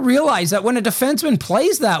people don't realize that when a defenseman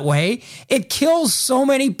plays that way, it kills so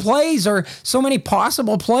many plays or so many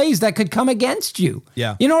possible plays that could come against you.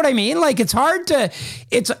 Yeah. You know what I mean? Like it's hard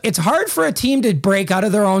for a team to break out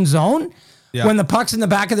of their own zone when the puck's in the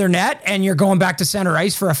back of their net and you're going back to center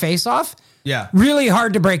ice for a face-off. Yeah. Really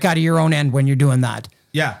hard to break out of your own end when you're doing that.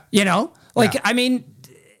 Yeah. I mean,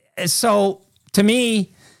 so to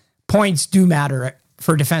me, points do matter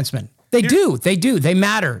for defensemen. They do. They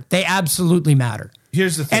matter. They absolutely matter.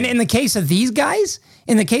 Here's the thing. And in the case of these guys,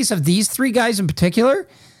 in the case of these three guys in particular,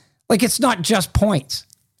 like it's not just points.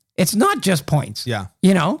 It's not just points. Yeah.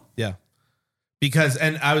 You know? Yeah. Because,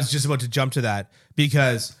 and I was just about to jump to that,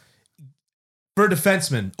 because for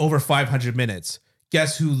defensemen over 500 minutes,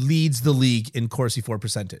 guess who leads the league in Corsi for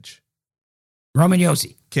percentage? Roman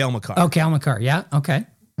Josi. Cale Makar. Oh, Cale Makar. Yeah. Okay.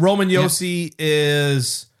 Roman Josi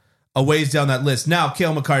is a ways down that list. Now,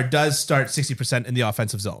 Cale Makar does start 60% in the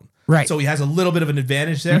offensive zone. Right. So he has a little bit of an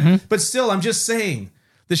advantage there. But still, I'm just saying,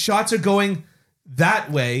 the shots are going that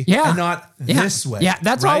way and not this way. Yeah,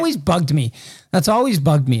 that's always bugged me. That's always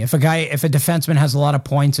bugged me. If a defenseman has a lot of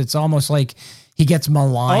points, it's almost like he gets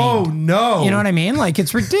maligned. Oh, no. You know what I mean? Like,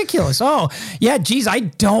 it's ridiculous. Oh, yeah, geez, I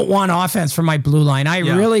don't want offense from my blue line. I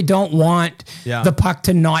really don't want the puck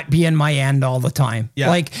to not be in my end all the time. Yeah.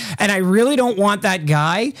 Like, and I really don't want that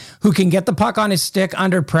guy who can get the puck on his stick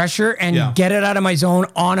under pressure and get it out of my zone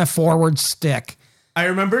on a forward stick. I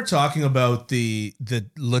remember talking about the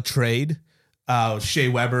Latrade, Shea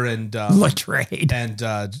Weber and Latrade and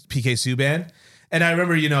PK Subban. And I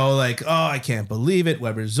remember, like, oh, I can't believe it.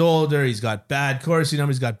 Weber's older. He's got bad Corsi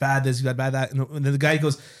numbers. He's got bad this. He's got bad that. And then the guy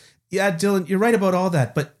goes, yeah, Dylan, you're right about all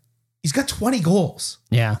that. But he's got 20 goals.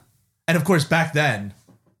 Yeah. And of course, back then,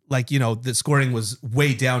 like, the scoring was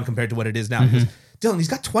way down compared to what it is now. He goes, Dylan, he's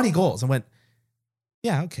got 20 goals. I went,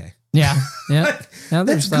 yeah, okay. Yeah. Yeah.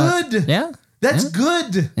 That's good. Yeah. That's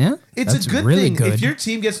good. Yeah. It's a good really thing. Good. If your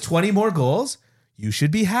team gets 20 more goals, you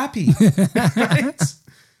should be happy. Right?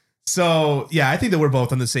 So, yeah, I think that we're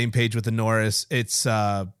both on the same page with the Norris. It's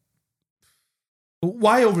why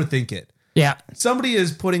overthink it? Yeah. Somebody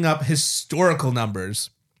is putting up historical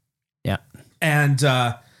numbers. Yeah. And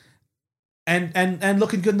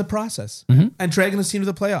looking good in the process. And dragging his team to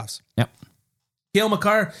the playoffs. Yep. Cale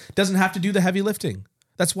Makar doesn't have to do the heavy lifting.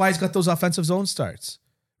 That's why he's got those offensive zone starts.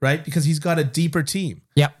 Right? Because he's got a deeper team.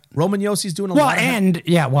 Yep. Roman Josi's doing a lot.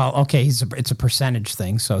 Okay, it's a percentage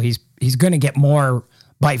thing, so he's going to get more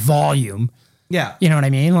by volume. Yeah. You know what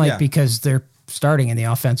I mean? Like, because they're starting in the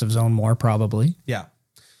offensive zone more, probably. Yeah.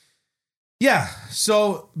 Yeah.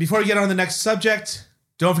 So before we get on to the next subject,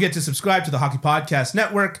 don't forget to subscribe to the Hockey Podcast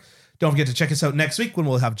Network. Don't forget to check us out next week when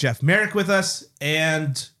we'll have Jeff Merrick with us.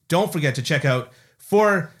 And don't forget to check out,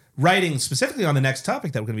 for writing specifically on the next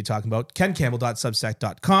topic that we're going to be talking about,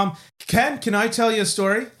 kencampbell.substack.com. Ken, can I tell you a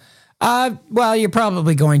story? Well, you're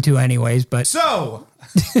probably going to anyways, but... So...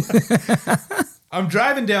 I'm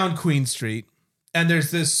driving down Queen Street, and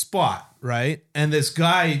there's this spot, right? And this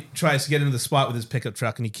guy tries to get into the spot with his pickup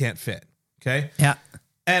truck, and he can't fit, okay? Yeah.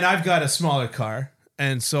 And I've got a smaller car,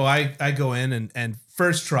 and so I go in, and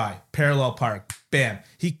first try, parallel park, bam.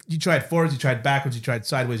 He tried forwards, he tried backwards, he tried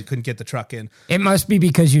sideways, he couldn't get the truck in. It must be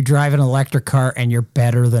because you drive an electric car, and you're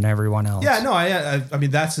better than everyone else. Yeah, no, I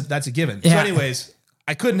mean, that's a given. Yeah. So anyways,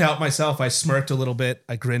 I couldn't help myself. I smirked a little bit.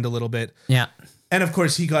 I grinned a little bit. Yeah. And of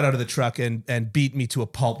course, he got out of the truck and beat me to a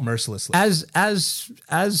pulp mercilessly, as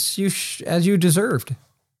you deserved.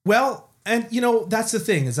 Well, and that's the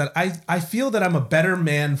thing, is that I feel that I'm a better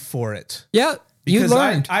man for it. Yeah, because you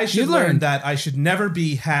learned. I should learn that I should never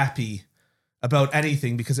be happy about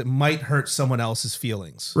anything because it might hurt someone else's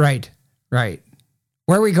feelings. Right. Where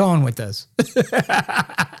are we going with this?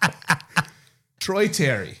 Troy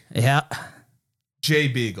Terry. Yeah. Jay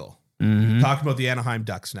Beagle. Talking about the Anaheim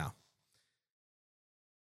Ducks now.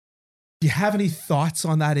 Do you have any thoughts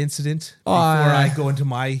on that incident before I go into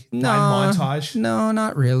my montage? No,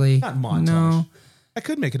 not really. Not montage. No. I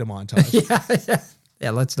could make it a montage.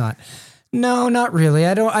 Yeah, let's not. No, not really.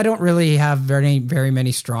 I don't really have very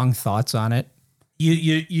many strong thoughts on it.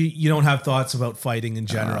 You don't have thoughts about fighting in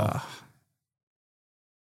general.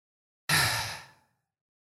 Do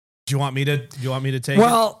you want me to take it?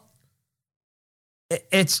 Well,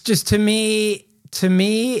 it's just to me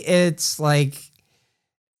it's like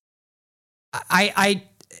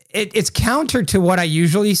it's counter to what I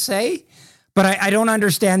usually say, but I don't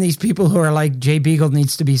understand these people who are like, Jay Beagle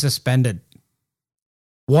needs to be suspended.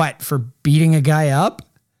 What, for beating a guy up?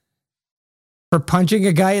 For punching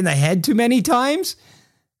a guy in the head too many times?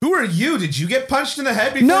 Who are you? Did you get punched in the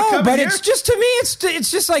head before coming here? No, but it's just, to me,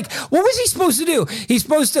 it's just like, what was he supposed to do? He's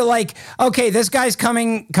supposed to, like, okay, this guy's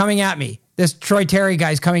coming at me. This Troy Terry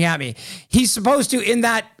guy's coming at me. He's supposed to, in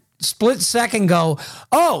that split second, go,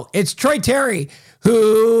 oh, it's Troy Terry,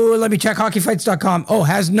 who, let me check hockeyfights.com. Oh,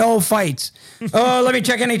 has no fights. Oh, let me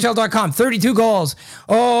check NHL.com. 32 goals.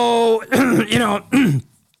 Oh,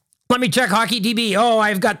 let me check Hockey DB. Oh,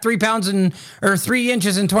 I've got 3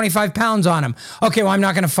 inches and 25 pounds on him. Okay, well, I'm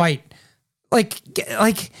not going to fight. Like,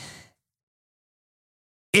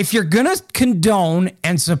 if you're going to condone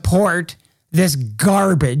and support this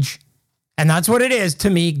garbage, And that's what it is to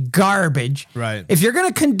me, garbage. Right. If you're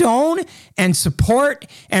going to condone and support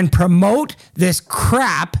and promote this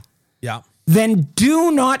crap, Yeah. then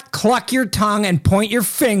do not cluck your tongue and point your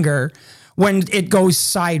finger when it goes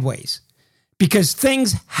sideways, because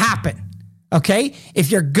things happen. Okay? If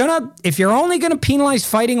you're only going to penalize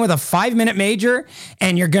fighting with a 5-minute major,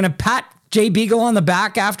 and you're going to pat Jay Beagle on the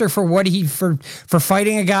back after for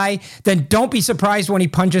fighting a guy, then don't be surprised when he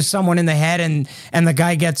punches someone in the head and the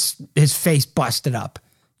guy gets his face busted up.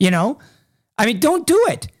 You know? I mean, don't do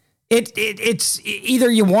it. It's either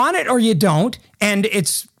you want it or you don't, and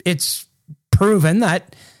it's proven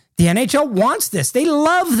that the NHL wants this. They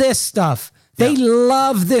love this stuff. They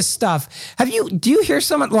love this stuff. Do you hear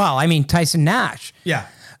someone? Well, I mean, Tyson Nash. Yeah.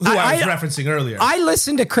 Who I was referencing earlier. I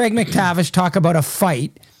listened to Craig McTavish talk about a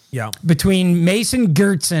fight between Mason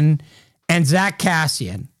Gertson and Zach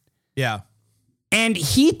Kassian. Yeah. And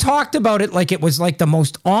he talked about it like it was like the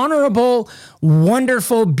most honorable,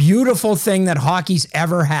 wonderful, beautiful thing that hockey's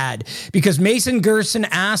ever had. Because Mason Gertson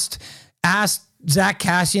asked Zach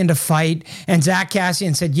Kassian to fight, and Zach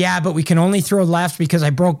Kassian said, yeah, but we can only throw left because I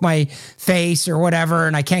broke my face or whatever,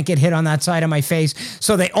 and I can't get hit on that side of my face.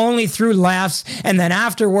 So they only threw lefts, and then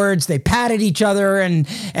afterwards they patted each other and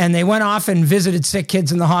they went off and visited sick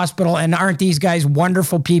kids in the hospital, and aren't these guys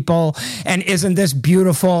wonderful people, and isn't this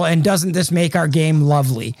beautiful, and doesn't this make our game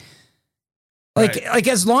lovely? Like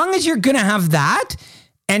as long as you're going to have that,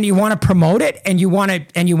 and you want to promote it, and you want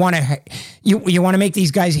to make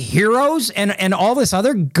these guys heroes and all this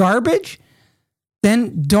other garbage,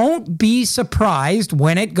 then don't be surprised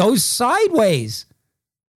when it goes sideways.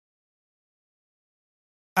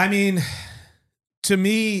 I mean, to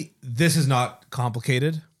me, this is not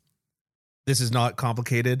complicated.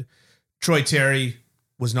 Troy Terry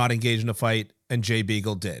was not engaged in a fight, and Jay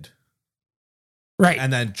Beagle did. Right.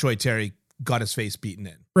 And then Troy Terry got his face beaten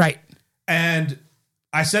in. Right. And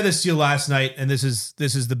I said this to you last night, and this is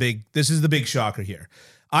the big shocker here.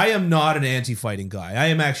 I am not an anti-fighting guy. I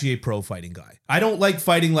am actually a pro-fighting guy. I don't like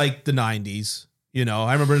fighting like the 90s. You know,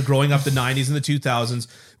 I remember growing up the 90s and the 2000s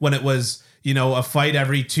when it was, you know, a fight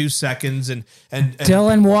every 2 seconds and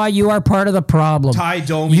Dylan, why you are part of the problem. Ty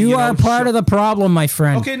Domi, you are part of the problem, my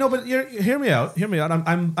friend. Okay, no, but hear me out.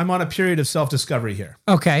 I'm on a period of self-discovery here.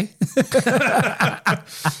 Okay.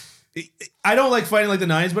 I don't like fighting like the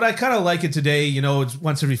 90s, but I kind of like it today. You know, it's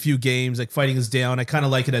once every few games, like fighting is down. I kind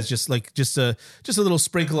of like it as just a little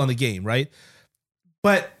sprinkle on the game, right?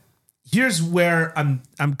 But here's where I'm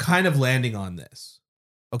kind of landing on this.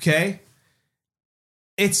 Okay?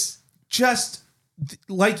 It's just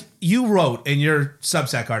like you wrote in your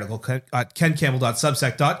Substack article at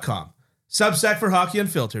kencampbell.substack.com. Substack for Hockey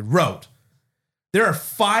Unfiltered wrote, there are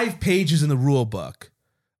 5 pages in the rule book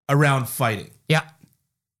around fighting. Yeah.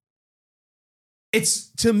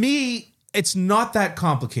 To me, it's not that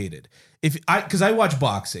complicated. Because I watch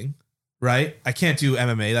boxing, right? I can't do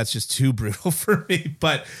MMA. That's just too brutal for me.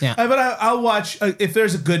 But I'll watch if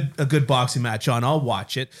there's a good boxing match on. I'll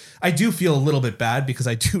watch it. I do feel a little bit bad because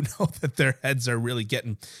I do know that their heads are really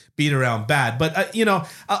getting beat around bad. But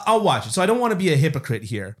I'll watch it. So I don't want to be a hypocrite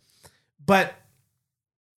here. But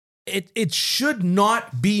it should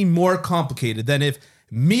not be more complicated than if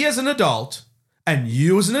me as an adult and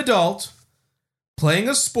you as an adult playing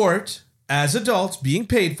a sport as adults, being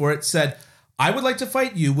paid for it, said, I would like to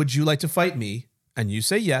fight you. Would you like to fight me? And you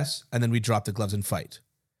say yes. And then we drop the gloves and fight.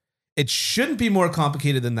 It shouldn't be more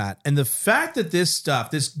complicated than that. And the fact that this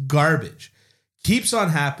stuff, this garbage, keeps on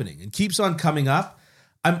happening and keeps on coming up,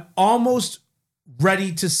 I'm almost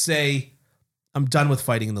ready to say I'm done with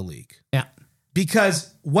fighting in the league. Yeah.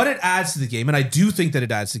 Because what it adds to the game, and I do think that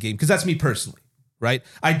it adds to the game, because that's me personally, right?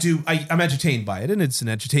 I'm entertained by it, and it's an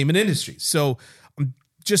entertainment industry. So I'm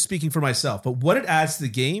just speaking for myself. But what it adds to the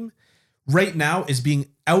game right now is being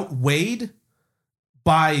outweighed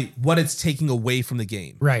by what it's taking away from the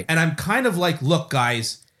game. Right. And I'm kind of like, look,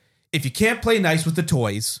 guys, if you can't play nice with the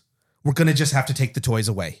toys, we're going to just have to take the toys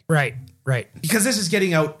away. Right. Right. Because this is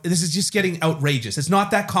just getting outrageous. It's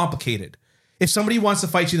not that complicated. If somebody wants to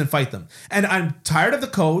fight you, then fight them. And I'm tired of the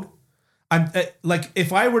code. I'm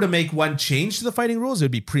if I were to make one change to the fighting rules, it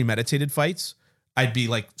would be premeditated fights. I'd be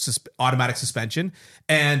like automatic suspension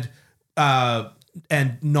and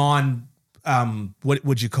non what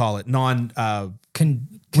would you call it?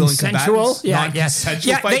 Consensual? Yeah.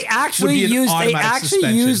 They actually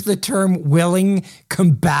use the term willing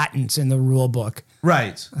combatants in the rule book.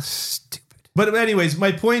 Right. Stupid. But anyways,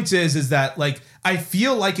 my point is that like I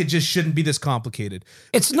feel like it just shouldn't be this complicated.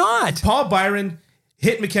 It's not. Paul Byron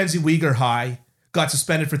hit Mackenzie Weegar high, got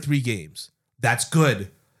suspended for 3 games. That's good.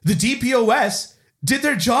 The DPOS did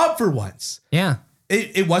their job for once. Yeah.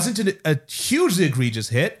 it wasn't a hugely egregious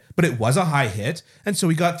hit, but it was a high hit. And so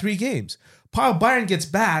we got 3 games. Paul Byron gets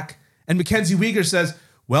back and Mackenzie Weegar says,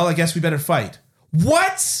 well, I guess we better fight.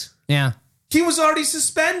 What? Yeah. He was already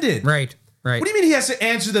suspended. Right. What do you mean he has to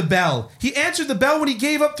answer the bell? He answered the bell when he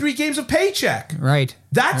gave up 3 games of paycheck. Right.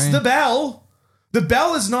 That's right. the bell. The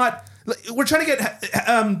bell is not... We're trying to get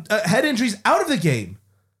head injuries out of the game.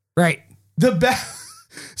 Right. The bell...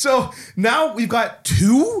 So now we've got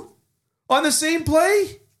 2 on the same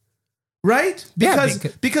play? Right?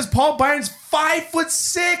 Because Paul Byron's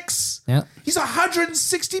 5'6". Yeah. He's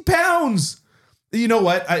 160 pounds. You know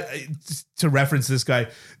what? To reference this guy,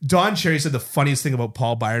 Don Cherry said the funniest thing about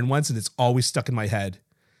Paul Byron once, and it's always stuck in my head.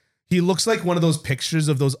 He looks like one of those pictures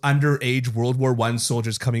of those underage World War I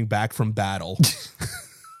soldiers coming back from battle.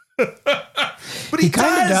 But he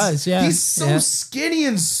kind of does. Yeah. He's so skinny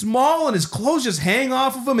and small, and his clothes just hang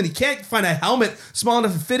off of him, and he can't find a helmet small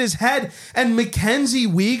enough to fit his head. And Mackenzie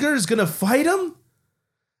Weegar is gonna fight him.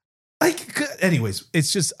 Anyways,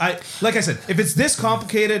 it's just like I said, if it's this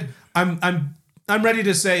complicated, I'm ready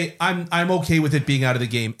to say I'm okay with it being out of the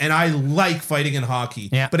game, and I like fighting in hockey.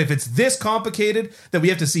 Yeah. But if it's this complicated that we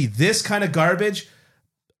have to see this kind of garbage.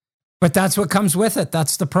 But that's what comes with it.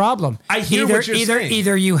 That's the problem. I hear what you're saying.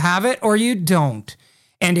 Either you have it or you don't.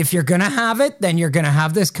 And if you're going to have it, then you're going to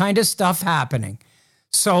have this kind of stuff happening.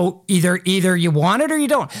 So either you want it or you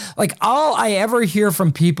don't. Like, all I ever hear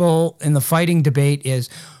from people in the fighting debate is,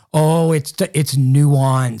 oh, it's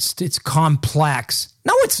nuanced. It's complex.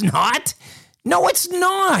 No, it's not. No, it's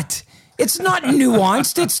not. It's not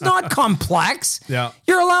nuanced. It's not complex. Yeah.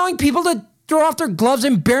 You're allowing people to throw off their gloves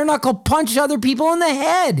and bare knuckle punch other people in the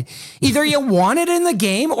head. Either you want it in the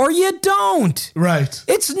game or you don't. Right.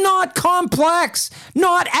 It's not complex.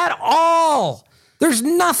 Not at all. There's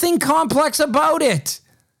nothing complex about it.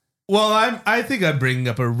 Well, I think I'm bringing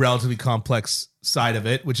up a relatively complex side of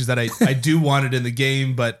it, which is that I do want it in the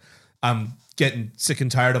game, but I'm getting sick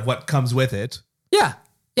and tired of what comes with it. Yeah.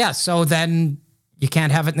 Yeah. So then you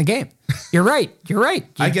can't have it in the game. You're right.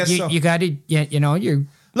 I guess so. You got to, you're...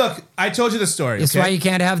 Look, I told you the story. That's why you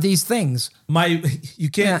can't have these things. You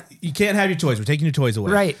can't have your toys. We're taking your toys away.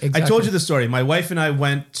 Right, exactly. I told you the story. My wife and I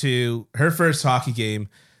went to her first hockey game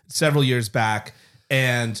several years back,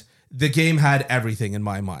 and the game had everything in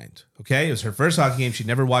my mind. Okay? It was her first hockey game. She'd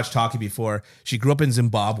never watched hockey before. She grew up in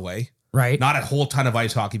Zimbabwe. Right. Not a whole ton of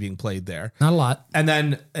ice hockey being played there. Not a lot. And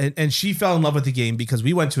then and she fell in love with the game because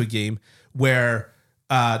we went to a game where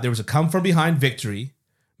there was a come from behind victory.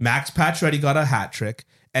 Max Pacioretty got a hat trick,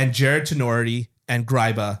 and Jared Tenority and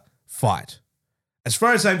Gryba fought. As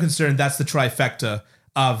far as I'm concerned, that's the trifecta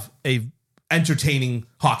of a entertaining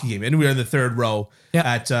hockey game. And we were in the third row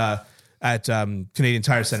at Canadian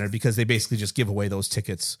Tire Center because they basically just give away those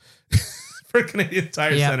tickets for Canadian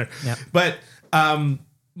Tire Center. Yep. But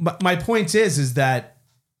my point is that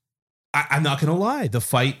I'm not going to lie. The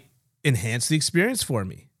fight enhanced the experience for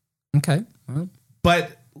me. Okay. Well.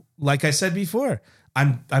 But like I said before,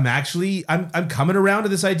 I'm coming around to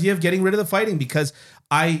this idea of getting rid of the fighting because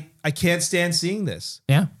I can't stand seeing this.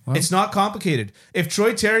 Yeah. Well. It's not complicated. If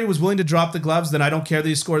Troy Terry was willing to drop the gloves, then I don't care that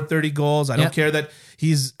he scored 30 goals. I don't care that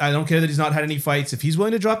he's not had any fights. If he's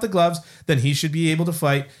willing to drop the gloves, then he should be able to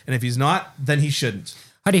fight. And if he's not, then he shouldn't.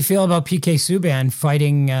 How do you feel about PK Subban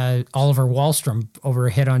fighting Oliver Wahlstrom over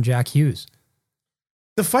a hit on Jack Hughes?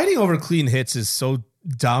 The fighting over clean hits is so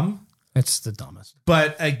dumb. It's the dumbest.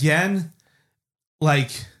 But again,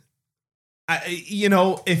 like,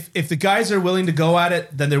 if the guys are willing to go at it,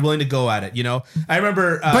 then they're willing to go at it. I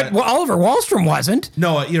remember, but Oliver Wahlstrom wasn't.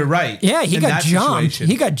 No, you're right. Yeah, he got jumped. Situation.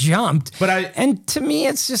 He got jumped. And to me,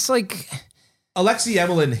 it's just like Alexei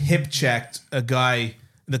Emelin hip checked a guy in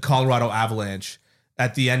the Colorado Avalanche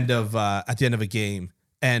at the end of a game,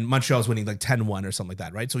 and Montreal's winning like 10-1 or something like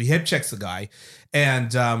that, right? So he hip checks the guy,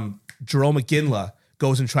 and Jerome McGinley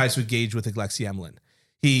goes and tries to engage with Alexei Emelin.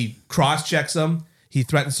 He cross checks him. He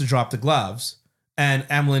threatens to drop the gloves, and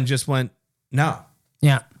Emelin just went, no.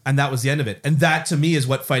 Yeah. And that was the end of it. And that, to me, is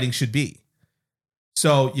what fighting should be.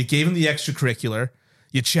 So you gave him the extracurricular,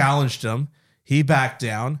 you challenged him, he backed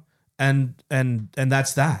down, and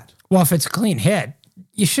that's that. Well, if it's a clean hit,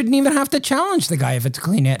 you shouldn't even have to challenge the guy if it's a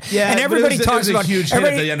clean hit. Yeah, and everybody talks about a huge hit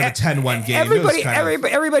at the end of a 10-1 game.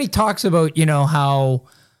 Everybody talks about, how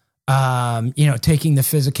taking the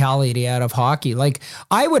physicality out of hockey. Like,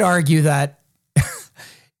 I would argue that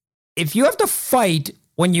if you have to fight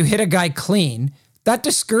when you hit a guy clean, that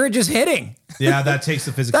discourages hitting. Yeah, that takes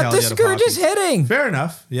the physicality out of hockey. That discourages hitting. Fair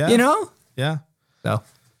enough. Yeah. Yeah. So.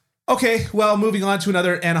 Okay, well, moving on to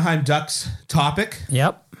another Anaheim Ducks topic.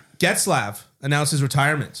 Yep. Getzlaf announces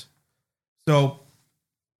retirement. So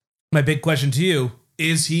my big question to you,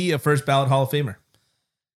 Is he a first ballot Hall of Famer?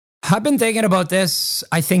 I've been thinking about this.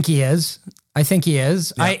 I think he is.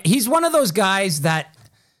 Yeah. He's one of those guys that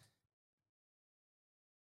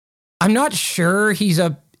I'm not sure he's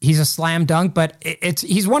a slam dunk, but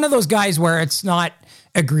he's one of those guys where it's not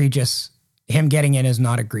egregious. Him getting in is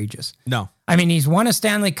not egregious. No. I mean, he's won a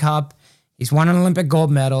Stanley Cup. He's won an Olympic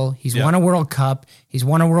gold medal. He's won a World Cup. He's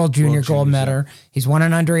won a World Junior gold medal. He's won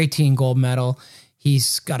an under 18 gold medal.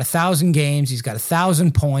 He's got 1,000 games. He's got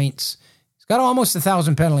 1,000 points. He's got almost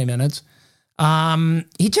 1,000 penalty minutes.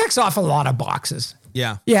 He checks off a lot of boxes.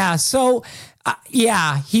 Yeah. Yeah. So,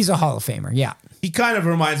 he's a Hall of Famer. Yeah. He kind of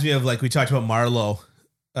reminds me of, like, we talked about Marleau,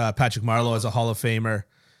 Patrick Marleau as a Hall of Famer.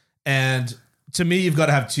 And to me, you've got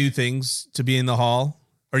to have two things to be in the Hall,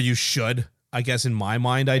 or you should, I guess, in my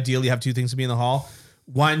mind, ideally have two things to be in the Hall.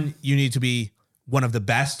 One, you need to be one of the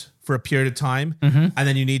best for a period of time. Mm-hmm. And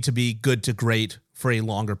then you need to be good to great for a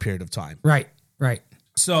longer period of time. Right.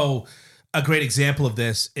 So a great example of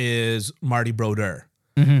this is Marty Brodeur.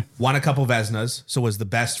 Won a couple Vezinas, so was the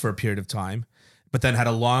best for a period of time, but then had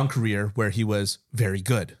a long career where he was very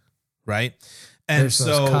good, right? And there's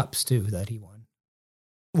those cups too that he won.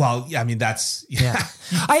 Well, yeah, I mean, that's... Yeah.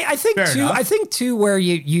 I think too. Enough. I think too, where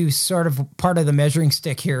you sort of, part of the measuring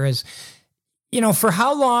stick here is, for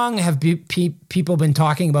how long have people been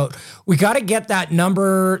talking about, we got to get that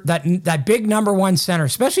big number one center,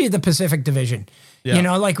 especially the Pacific Division.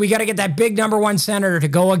 Yeah. Like we got to get that big number one center to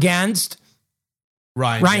go against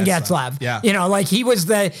Ryan Getzlaf. Yeah. Like he was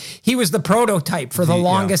the prototype for the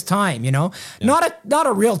longest time, Not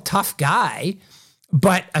a real tough guy,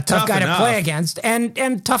 but a tough guy to play against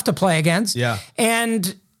and tough to play against. Yeah.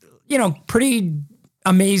 And, pretty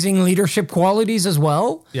amazing leadership qualities as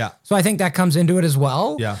well. Yeah. So I think that comes into it as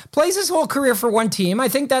well. Yeah. Plays his whole career for one team. I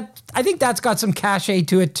think that's got some cachet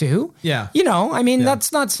to it too. Yeah.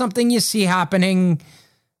 That's not something you see happening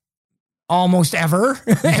almost ever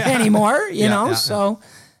anymore, So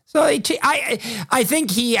I think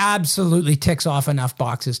he absolutely ticks off enough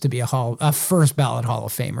boxes to be a first ballot Hall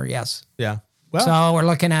of Famer. Yes. Yeah. Well, so we're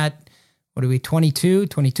looking at, what are we, 22,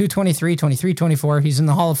 23, 24. He's in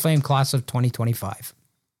the Hall of Fame class of 2025.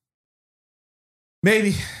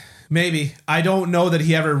 Maybe. I don't know that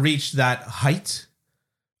he ever reached that height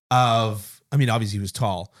of, I mean, obviously he was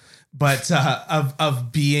tall, but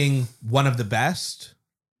of being one of the best.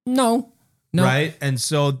 No. Right? And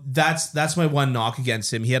so that's my one knock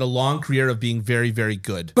against him. He had a long career of being very, very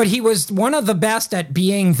good. But he was one of the best at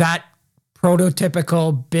being that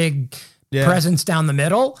prototypical big presence down the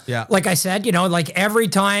middle. Yeah. Like I said, like every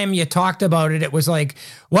time you talked about it, it was like,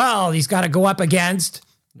 well, he's got to go up against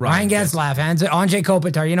Ryan Getzlaf, Andrzej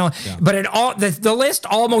Kopitar, but the list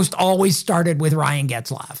almost always started with Ryan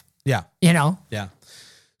Getzlaf. Yeah. Yeah.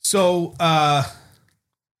 So,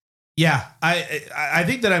 yeah, I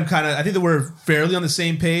think that I think that we're fairly on the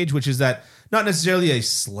same page, which is that not necessarily a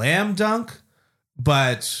slam dunk,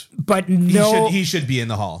 but no, he should be in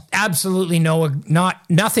the Hall. Absolutely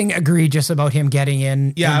nothing egregious about him getting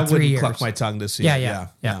in. Yeah, in I wouldn't cluck my tongue to see. Yeah.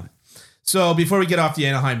 So before we get off the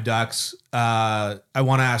Anaheim Ducks, I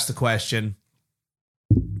want to ask the question: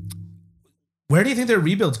 where do you think their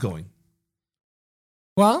rebuild's going?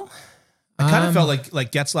 Well, I kind of felt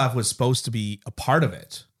like Getzlaf was supposed to be a part of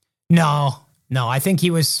it. No, I think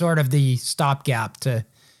he was sort of the stopgap to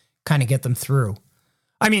kind of get them through.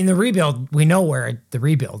 I mean, the rebuild, we know where the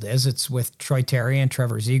rebuild is. It's with Troy Terry and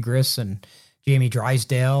Trevor Zegras and Jamie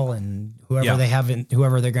Drysdale and whoever they have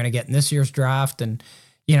whoever they're going to get in this year's draft, and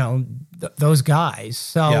those guys.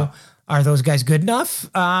 So are those guys good enough?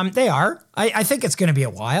 They are. I think it's going to be a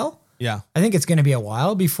while. Yeah, I think it's going to be a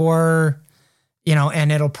while before,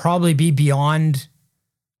 and it'll probably be beyond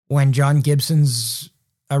when John Gibson's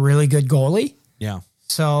a really good goalie. Yeah.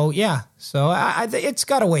 So it's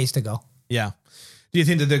got a ways to go. Yeah. Do you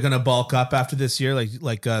think that they're going to bulk up after this year,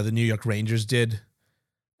 like the New York Rangers did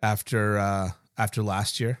after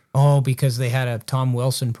last year? Oh, because they had a Tom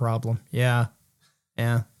Wilson problem. Yeah.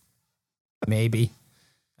 Maybe.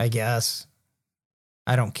 I guess.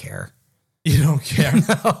 I don't care. You don't care?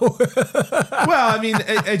 No. Well, I mean,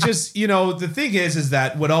 it just, the thing is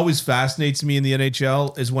that what always fascinates me in the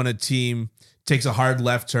NHL is when a team takes a hard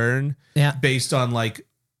left turn based on like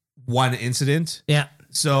one incident. Yeah.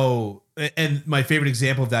 So, and my favorite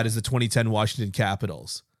example of that is the 2010 Washington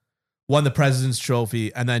Capitals. Won the President's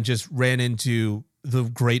Trophy and then just ran into the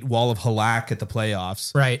Great Wall of Halak at the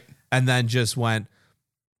playoffs. Right. And then just went,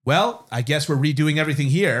 well, I guess we're redoing everything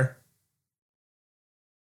here.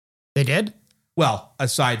 They did? Well,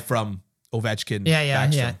 aside from Ovechkin.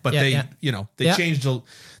 Yeah. But they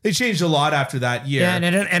changed a lot after that year. Yeah,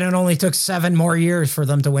 and it only took 7 more years for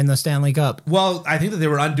them to win the Stanley Cup. Well, I think that they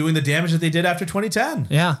were undoing the damage that they did after 2010.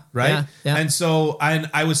 Yeah. Right? Yeah. And so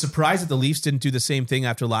I was surprised that the Leafs didn't do the same thing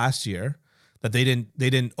after last year, that they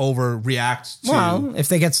didn't overreact to. Well, if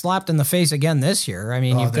they get slapped in the face again this year, I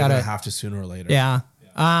mean, you've got to have to sooner or later. Yeah.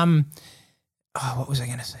 What was I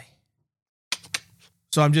going to say?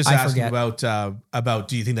 So I'm just asking about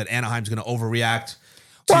do you think that Anaheim's going to overreact?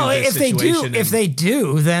 Well, if they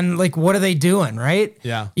do, then like, what are they doing, right?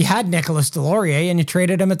 Yeah. You had Nicolas Delorier and you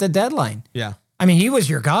traded him at the deadline. Yeah. I mean, he was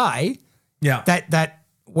your guy. Yeah. That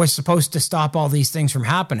was supposed to stop all these things from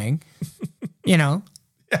happening, Yeah.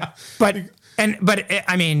 But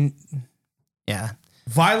I mean, yeah.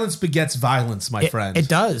 Violence begets violence, my friend. It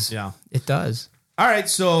does. Yeah. It does. All right.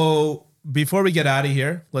 So before we get out of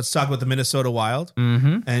here, let's talk about the Minnesota Wild.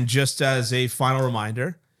 Mm-hmm. And just as a final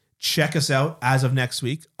reminder, check us out as of next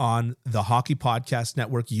week on the Hockey Podcast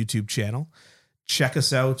Network YouTube channel. Check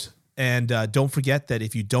us out. And don't forget that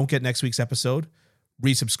if you don't get next week's episode,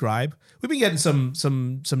 resubscribe. We've been getting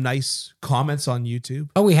some nice comments on YouTube.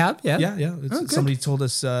 Oh, we have? Yeah. Yeah. Somebody told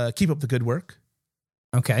us, keep up the good work.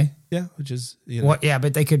 Okay. Yeah, which is, What? Yeah,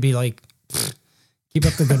 but they could be like, keep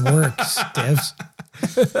up the good work, Stivs.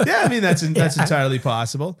 Yeah, I mean, that's entirely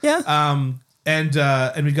possible. Yeah.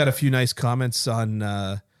 And we've got a few nice comments on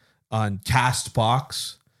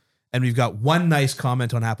Castbox, and we've got one nice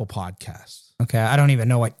comment on Apple Podcasts. Okay, I don't even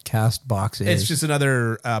know what Castbox is. It's just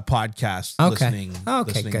another podcast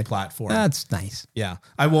listening platform. That's nice. Yeah,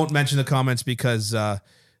 I won't mention the comments because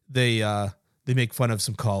they make fun of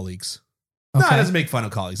some colleagues. Okay. No, it doesn't make fun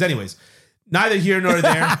of colleagues. Anyways, neither here nor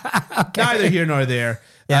there. Okay. Neither here nor there.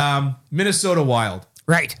 Yeah. Minnesota Wild.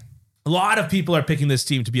 Right. A lot of people are picking this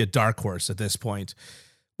team to be a dark horse at this point.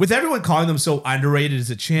 With everyone calling them so underrated, is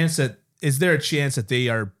there a chance that they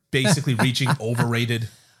are basically reaching overrated?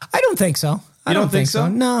 I don't think so. I don't think so.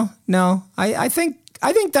 No. I think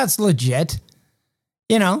that's legit.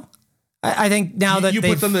 I think now that you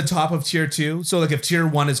put them the top of tier 2. So like if tier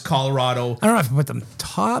 1 is Colorado, I don't know if I put them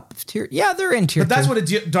top of tier. Yeah, they're in tier 2. But that's what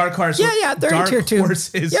a dark horse. Yeah, they're in tier 2.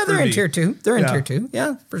 Yeah, they're in tier 2. They're in tier 2.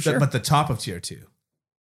 Yeah, for sure. But the top of tier 2.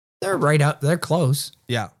 They're right up. They're close.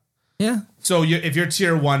 Yeah. Yeah. So if your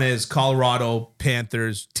tier 1 is Colorado,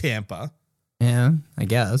 Panthers, Tampa. Yeah, I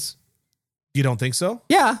guess. You don't think so?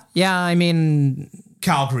 Yeah. I mean,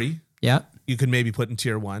 Calgary. Yeah. You could maybe put in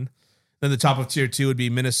tier 1. Then the top of tier 2 would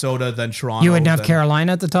be Minnesota, then Toronto. You would have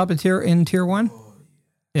Carolina at the top of tier 1?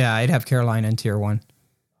 Yeah, I'd have Carolina in tier 1.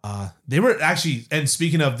 They were actually, and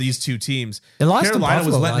speaking of these two teams, Carolina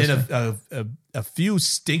was letting in a few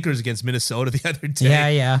stinkers against Minnesota the other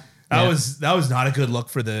day. Yeah. That was not a good look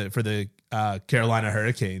for the Carolina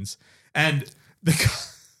Hurricanes. And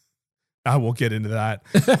I won't get into that.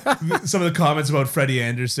 Some of the comments about Freddie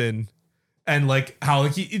Anderson. And like how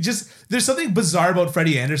like there's something bizarre about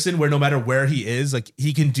Freddie Anderson where no matter where he is, like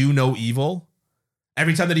he can do no evil.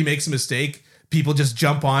 Every time that he makes a mistake, people just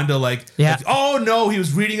jump on to like, oh no, he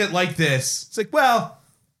was reading it like this. It's like, well,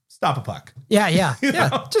 stop a puck. Yeah.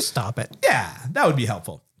 Just stop it. Yeah, that would be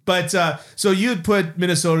helpful. But so you'd put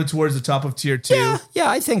Minnesota towards the top of tier 2. Yeah,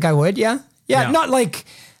 I think I would. Yeah. Not like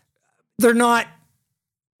they're not.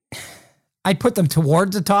 I'd put them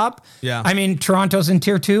towards the top. Yeah. I mean, Toronto's in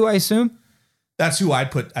tier 2, I assume. That's who I'd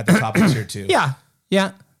put at the top of tier 2. Yeah.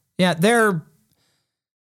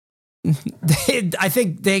 I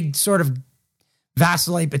think they sort of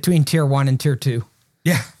vacillate between tier 1 and tier 2.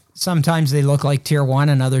 Yeah. Sometimes they look like tier 1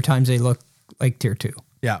 and other times they look like tier 2.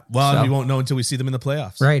 Yeah. Well, we won't know until we see them in the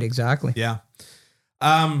playoffs. Right. Exactly. Yeah.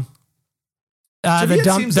 The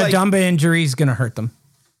Dumba injury is going to hurt them.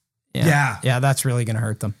 Yeah. That's really going to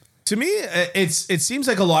hurt them. To me, it seems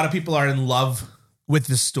like a lot of people are in love with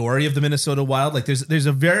the story of the Minnesota Wild. Like there's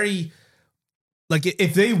a very, like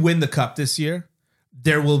if they win the cup this year,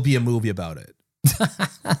 there will be a movie about it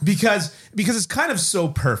because it's kind of so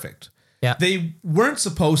perfect. Yeah. They weren't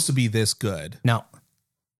supposed to be this good. No.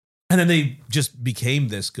 And then they just became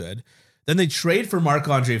this good. Then they trade for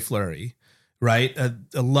Marc-Andre Fleury, right?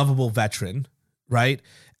 A lovable veteran, right?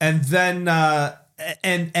 And then,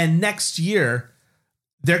 and next year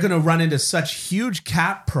they're going to run into such huge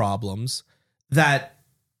cap problems that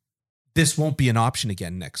this won't be an option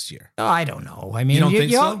again next year. Oh, I don't know. I mean, you don't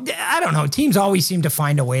think so? I don't know. Teams always seem to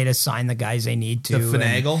find a way to sign the guys they need to. The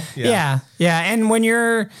finagle? Yeah. And when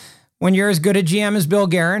you're as good a GM as Bill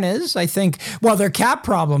Guerin is, I think, well, their cap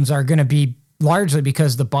problems are going to be largely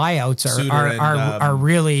because the buyouts are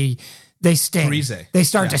really, they sting. Parise. They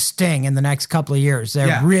start to sting in the next couple of years.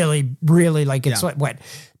 They're really, really like it's what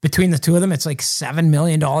between the two of them, it's like $7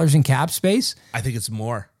 million in cap space. I think it's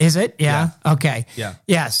more. Is it? Yeah. Okay. Yeah.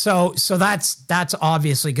 Yeah. So that's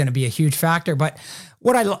obviously going to be a huge factor. But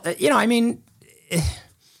what I mean,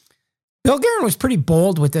 Bill Guerin was pretty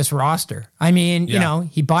bold with this roster. I mean, you know,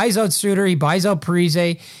 he buys out Suter, he buys out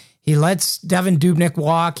Parise. He lets Devin Dubnyk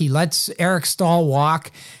walk. He lets Eric Stahl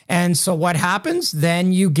walk. And so what happens?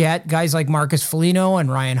 Then you get guys like Marcus Foligno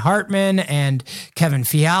and Ryan Hartman and Kevin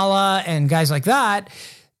Fiala and guys like that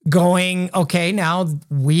going, okay, now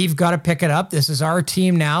we've got to pick it up. This is our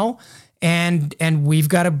team now. And we've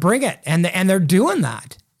got to bring it. And they're doing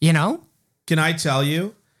that, you know? Can I tell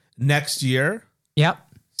you, next year, Yep.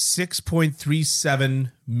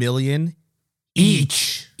 $6.37 million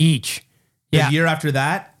Each. The year after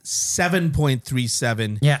that,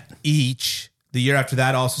 7.37 each. The year after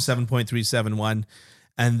that, also 7.371,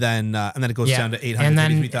 and then it goes down to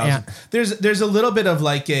 833,000. There's a little bit of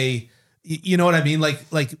like you know what I mean?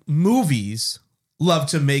 Like movies love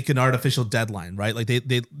to make an artificial deadline, right? Like they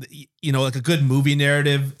you know, like a good movie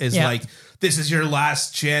narrative is like, this is your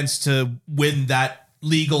last chance to win that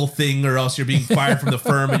legal thing, or else you're being fired from the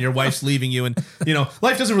firm and your wife's leaving you. And, you know,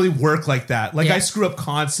 life doesn't really work like that. Like I screw up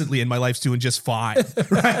constantly and my life's doing just fine.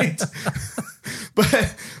 Right.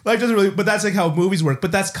 But life doesn't really, but that's like how movies work.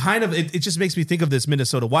 But that's kind of, it just makes me think of this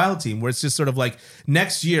Minnesota Wild team where it's just sort of like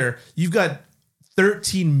next year you've got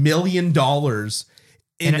 $13 million in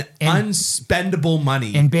unspendable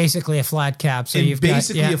money. And basically a flat cap. So you've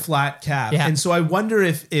basically a flat cap. And so I wonder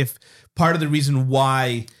if part of the reason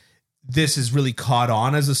why this is really caught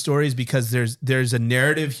on as a story is because there's a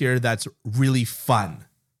narrative here that's really fun.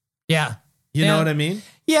 Yeah. You know what I mean?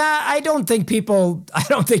 Yeah, I don't think people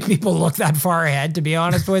look that far ahead, to be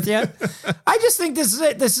honest with you. I just think this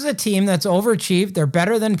is a team that's overachieved. They're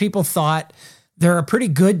better than people thought. They're a pretty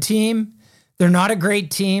good team. They're not a great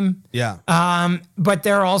team. Yeah. But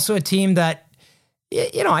they're also a team that,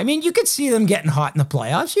 you know, I mean, you could see them getting hot in the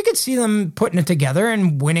playoffs. You could see them putting it together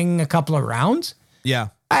and winning a couple of rounds. Yeah.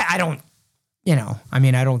 I don't, you know, I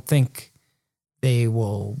mean, I don't think they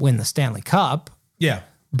will win the Stanley Cup. Yeah.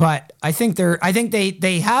 But I think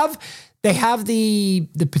they have the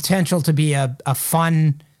potential to be a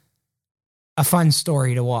fun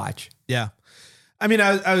story to watch. Yeah. I mean,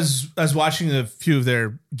 I was watching a few of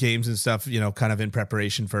their games and stuff, you know, kind of in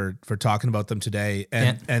preparation for talking about them today.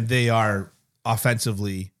 And they are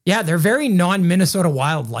offensively. Yeah, they're very non-Minnesota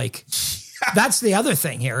Wild like. That's the other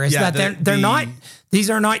thing here is that they're not. These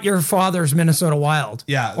are not your father's Minnesota Wild.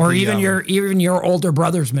 Yeah. Or even your older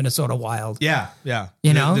brother's Minnesota Wild. Yeah. Yeah.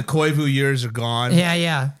 You know? The Koivu years are gone.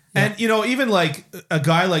 Yeah. And, you know, even like a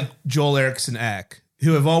guy like Joel Eriksson Ek,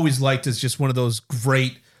 who I've always liked as just one of those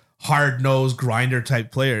great hard-nosed grinder type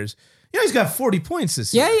players. You know, he's got 40 points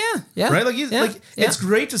this year. Yeah. Right? Like it's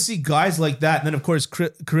great to see guys like that. And then of course,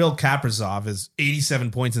 Kirill Kaprizov is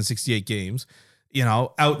 87 points in 68 games. You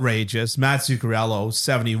know, outrageous. Matt Zuccarello,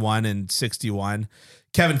 71 and 61.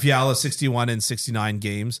 Kevin Fiala, 61 and 69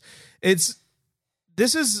 games. This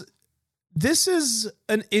is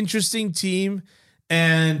an interesting team.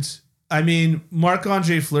 And I mean,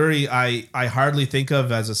 Marc-Andre Fleury, I hardly think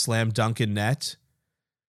of as a slam dunk in net.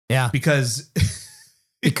 Yeah. Because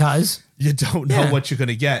you don't know what you're going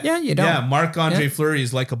to get. Yeah, you don't. Yeah, Marc-Andre Fleury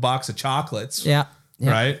is like a box of chocolates. Yeah.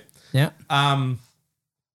 Right? Yeah.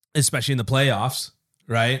 Especially in the playoffs,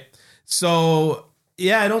 right? So,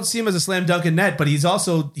 yeah, I don't see him as a slam dunk in net, but he is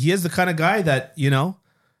the kind of guy that, you know,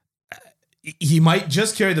 he might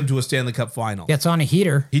just carry them to a Stanley Cup final. Gets on a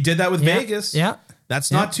heater. He did that with Vegas. Yeah.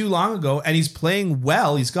 That's not too long ago, and he's playing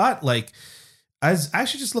well. He's got like, I was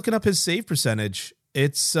actually just looking up his save percentage.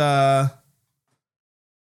 It's I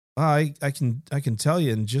can tell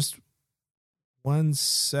you in just 1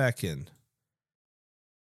 second.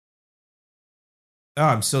 Oh,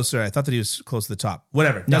 I'm so sorry. I thought that he was close to the top.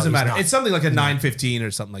 Whatever. Doesn't matter. Not. It's something like a 915 or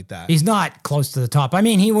something like that. He's not close to the top. I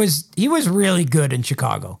mean, he was really good in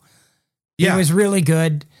Chicago. He was really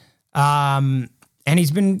good. And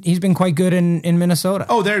he's been quite good in Minnesota.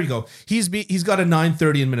 Oh, there you go. He's got a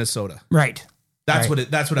 930 in Minnesota. Right. That's what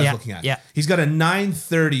I was looking at. Yeah. He's got a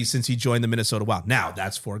 930 since he joined the Minnesota Wild. Now,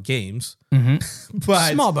 that's 4 games. Mm-hmm.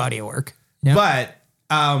 But small body of work. Yeah. But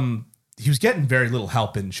he was getting very little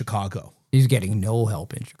help in Chicago. He's getting no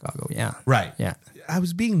help in Chicago. Yeah. Right. Yeah. I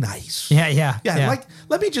was being nice. Yeah. Like,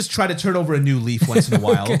 let me just try to turn over a new leaf once in a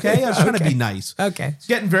while, okay? I was trying to be nice. Okay. He's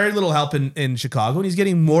getting very little help in Chicago, and he's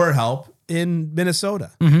getting more help in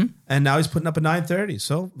Minnesota. Mm-hmm. And now he's putting up a 930.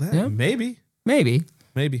 So maybe.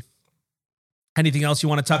 Anything else you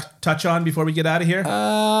want to touch on before we get out of here?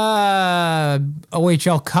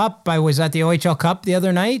 OHL Cup. I was at the OHL Cup the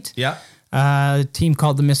other night. Yeah. A team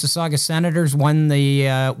called the Mississauga Senators won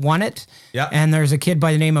it. Yeah. And there's a kid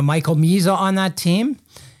by the name of Michael Misa on that team.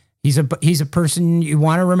 He's a person you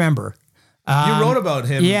want to remember. You wrote about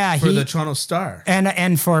him for the Toronto Star.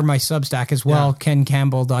 And for my Substack as well,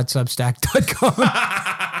 kencampbell.substack.com.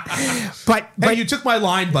 but you took my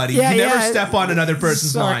line, buddy. You never step on another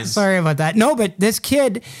person's lines. Sorry about that. No, but this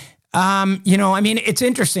kid, it's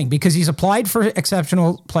interesting because he's applied for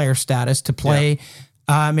exceptional player status to play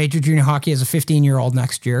major junior hockey as a 15-year-old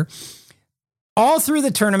next year. All through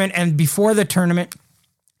the tournament and before the tournament,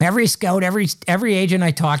 every scout, every agent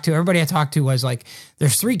I talked to, everybody I talked to was like,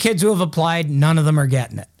 there's 3 kids who have applied, none of them are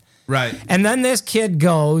getting it. Right. And then this kid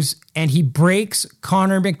goes and he breaks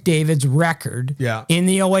Connor McDavid's record in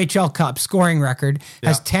the OHL Cup, scoring record,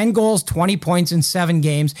 has 10 goals, 20 points in 7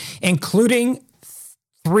 games, including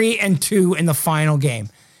 3-2 in the final game.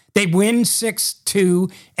 They win 6-2,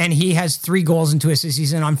 and he has 3 goals and 2 assists.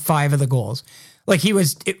 He's in on 5 of the goals. Like it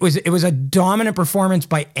was a dominant performance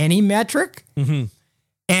by any metric. Mm-hmm.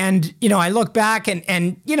 And, I look back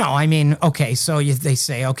and okay, so they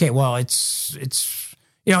say, okay, well, it's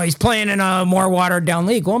he's playing in a more watered down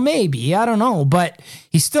league. Well, maybe, I don't know, but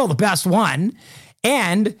he's still the best one.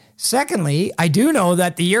 And secondly, I do know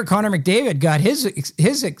that the year Connor McDavid got his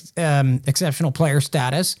exceptional player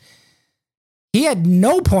status, he had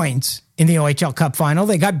no points in the OHL Cup final.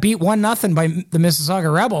 They got beat 1-0 by the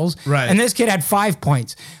Mississauga Rebels. Right. And this kid had 5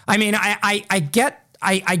 points. I mean, I get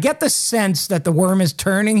the sense that the worm is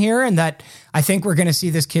turning here and that I think we're going to see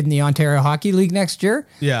this kid in the Ontario Hockey League next year.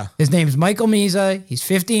 Yeah. His name's Michael Misa. He's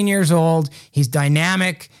 15 years old. He's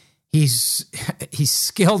dynamic. He's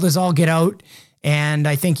skilled as all get out. And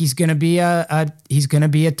I think he's going to be a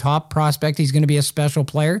top prospect. He's going to be a special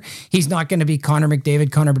player. He's not going to be Connor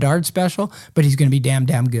McDavid, Connor Bedard special, but he's going to be damn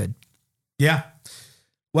good. Yeah.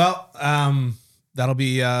 Well, that'll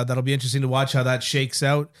be interesting to watch how that shakes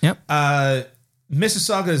out. Yep.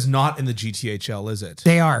 Mississauga is not in the GTHL, is it?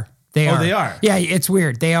 They are. They are. Yeah, it's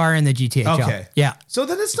weird. They are in the GTHL. Okay. Yeah. So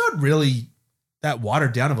then it's not really that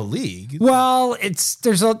watered down of a league. Well, there's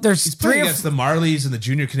He's playing against the Marlies and the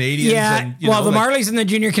Junior Canadians. Yeah. And, the Marlies and the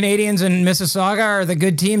Junior Canadians and Mississauga are the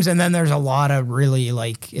good teams, and then there's a lot of really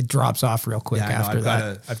it drops off real quick after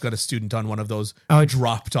that. I've got a student on one of those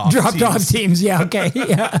dropped off teams. Yeah. Okay.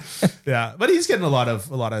 Yeah. Yeah, but he's getting a lot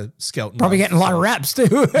of scouting. Probably getting a lot of reps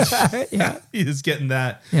too. Yeah. He is getting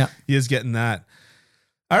that. Yeah. He is getting that.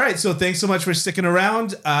 All right, so thanks so much for sticking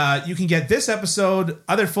around. You can get this episode,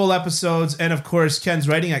 other full episodes, and of course, Ken's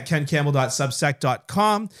writing at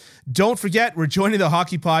kencampbell.substack.com. Don't forget, we're joining the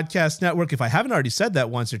Hockey Podcast Network, if I haven't already said that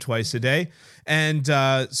once or twice a day. And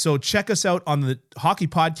so check us out on the Hockey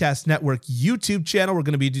Podcast Network YouTube channel. We're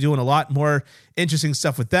going to be doing a lot more interesting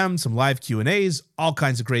stuff with them, some live Q&As, all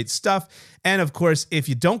kinds of great stuff. And of course, if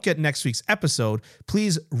you don't get next week's episode,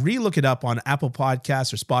 please re-look it up on Apple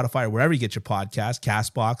Podcasts or Spotify or wherever you get your podcast,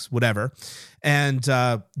 CastBox, whatever. And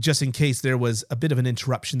just in case there was a bit of an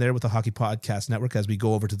interruption there with the Hockey Podcast Network as we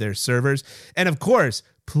go over to their servers. And of course,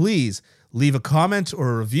 please leave a comment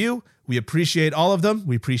or a review. We appreciate all of them.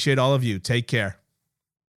 We appreciate all of you. Take care.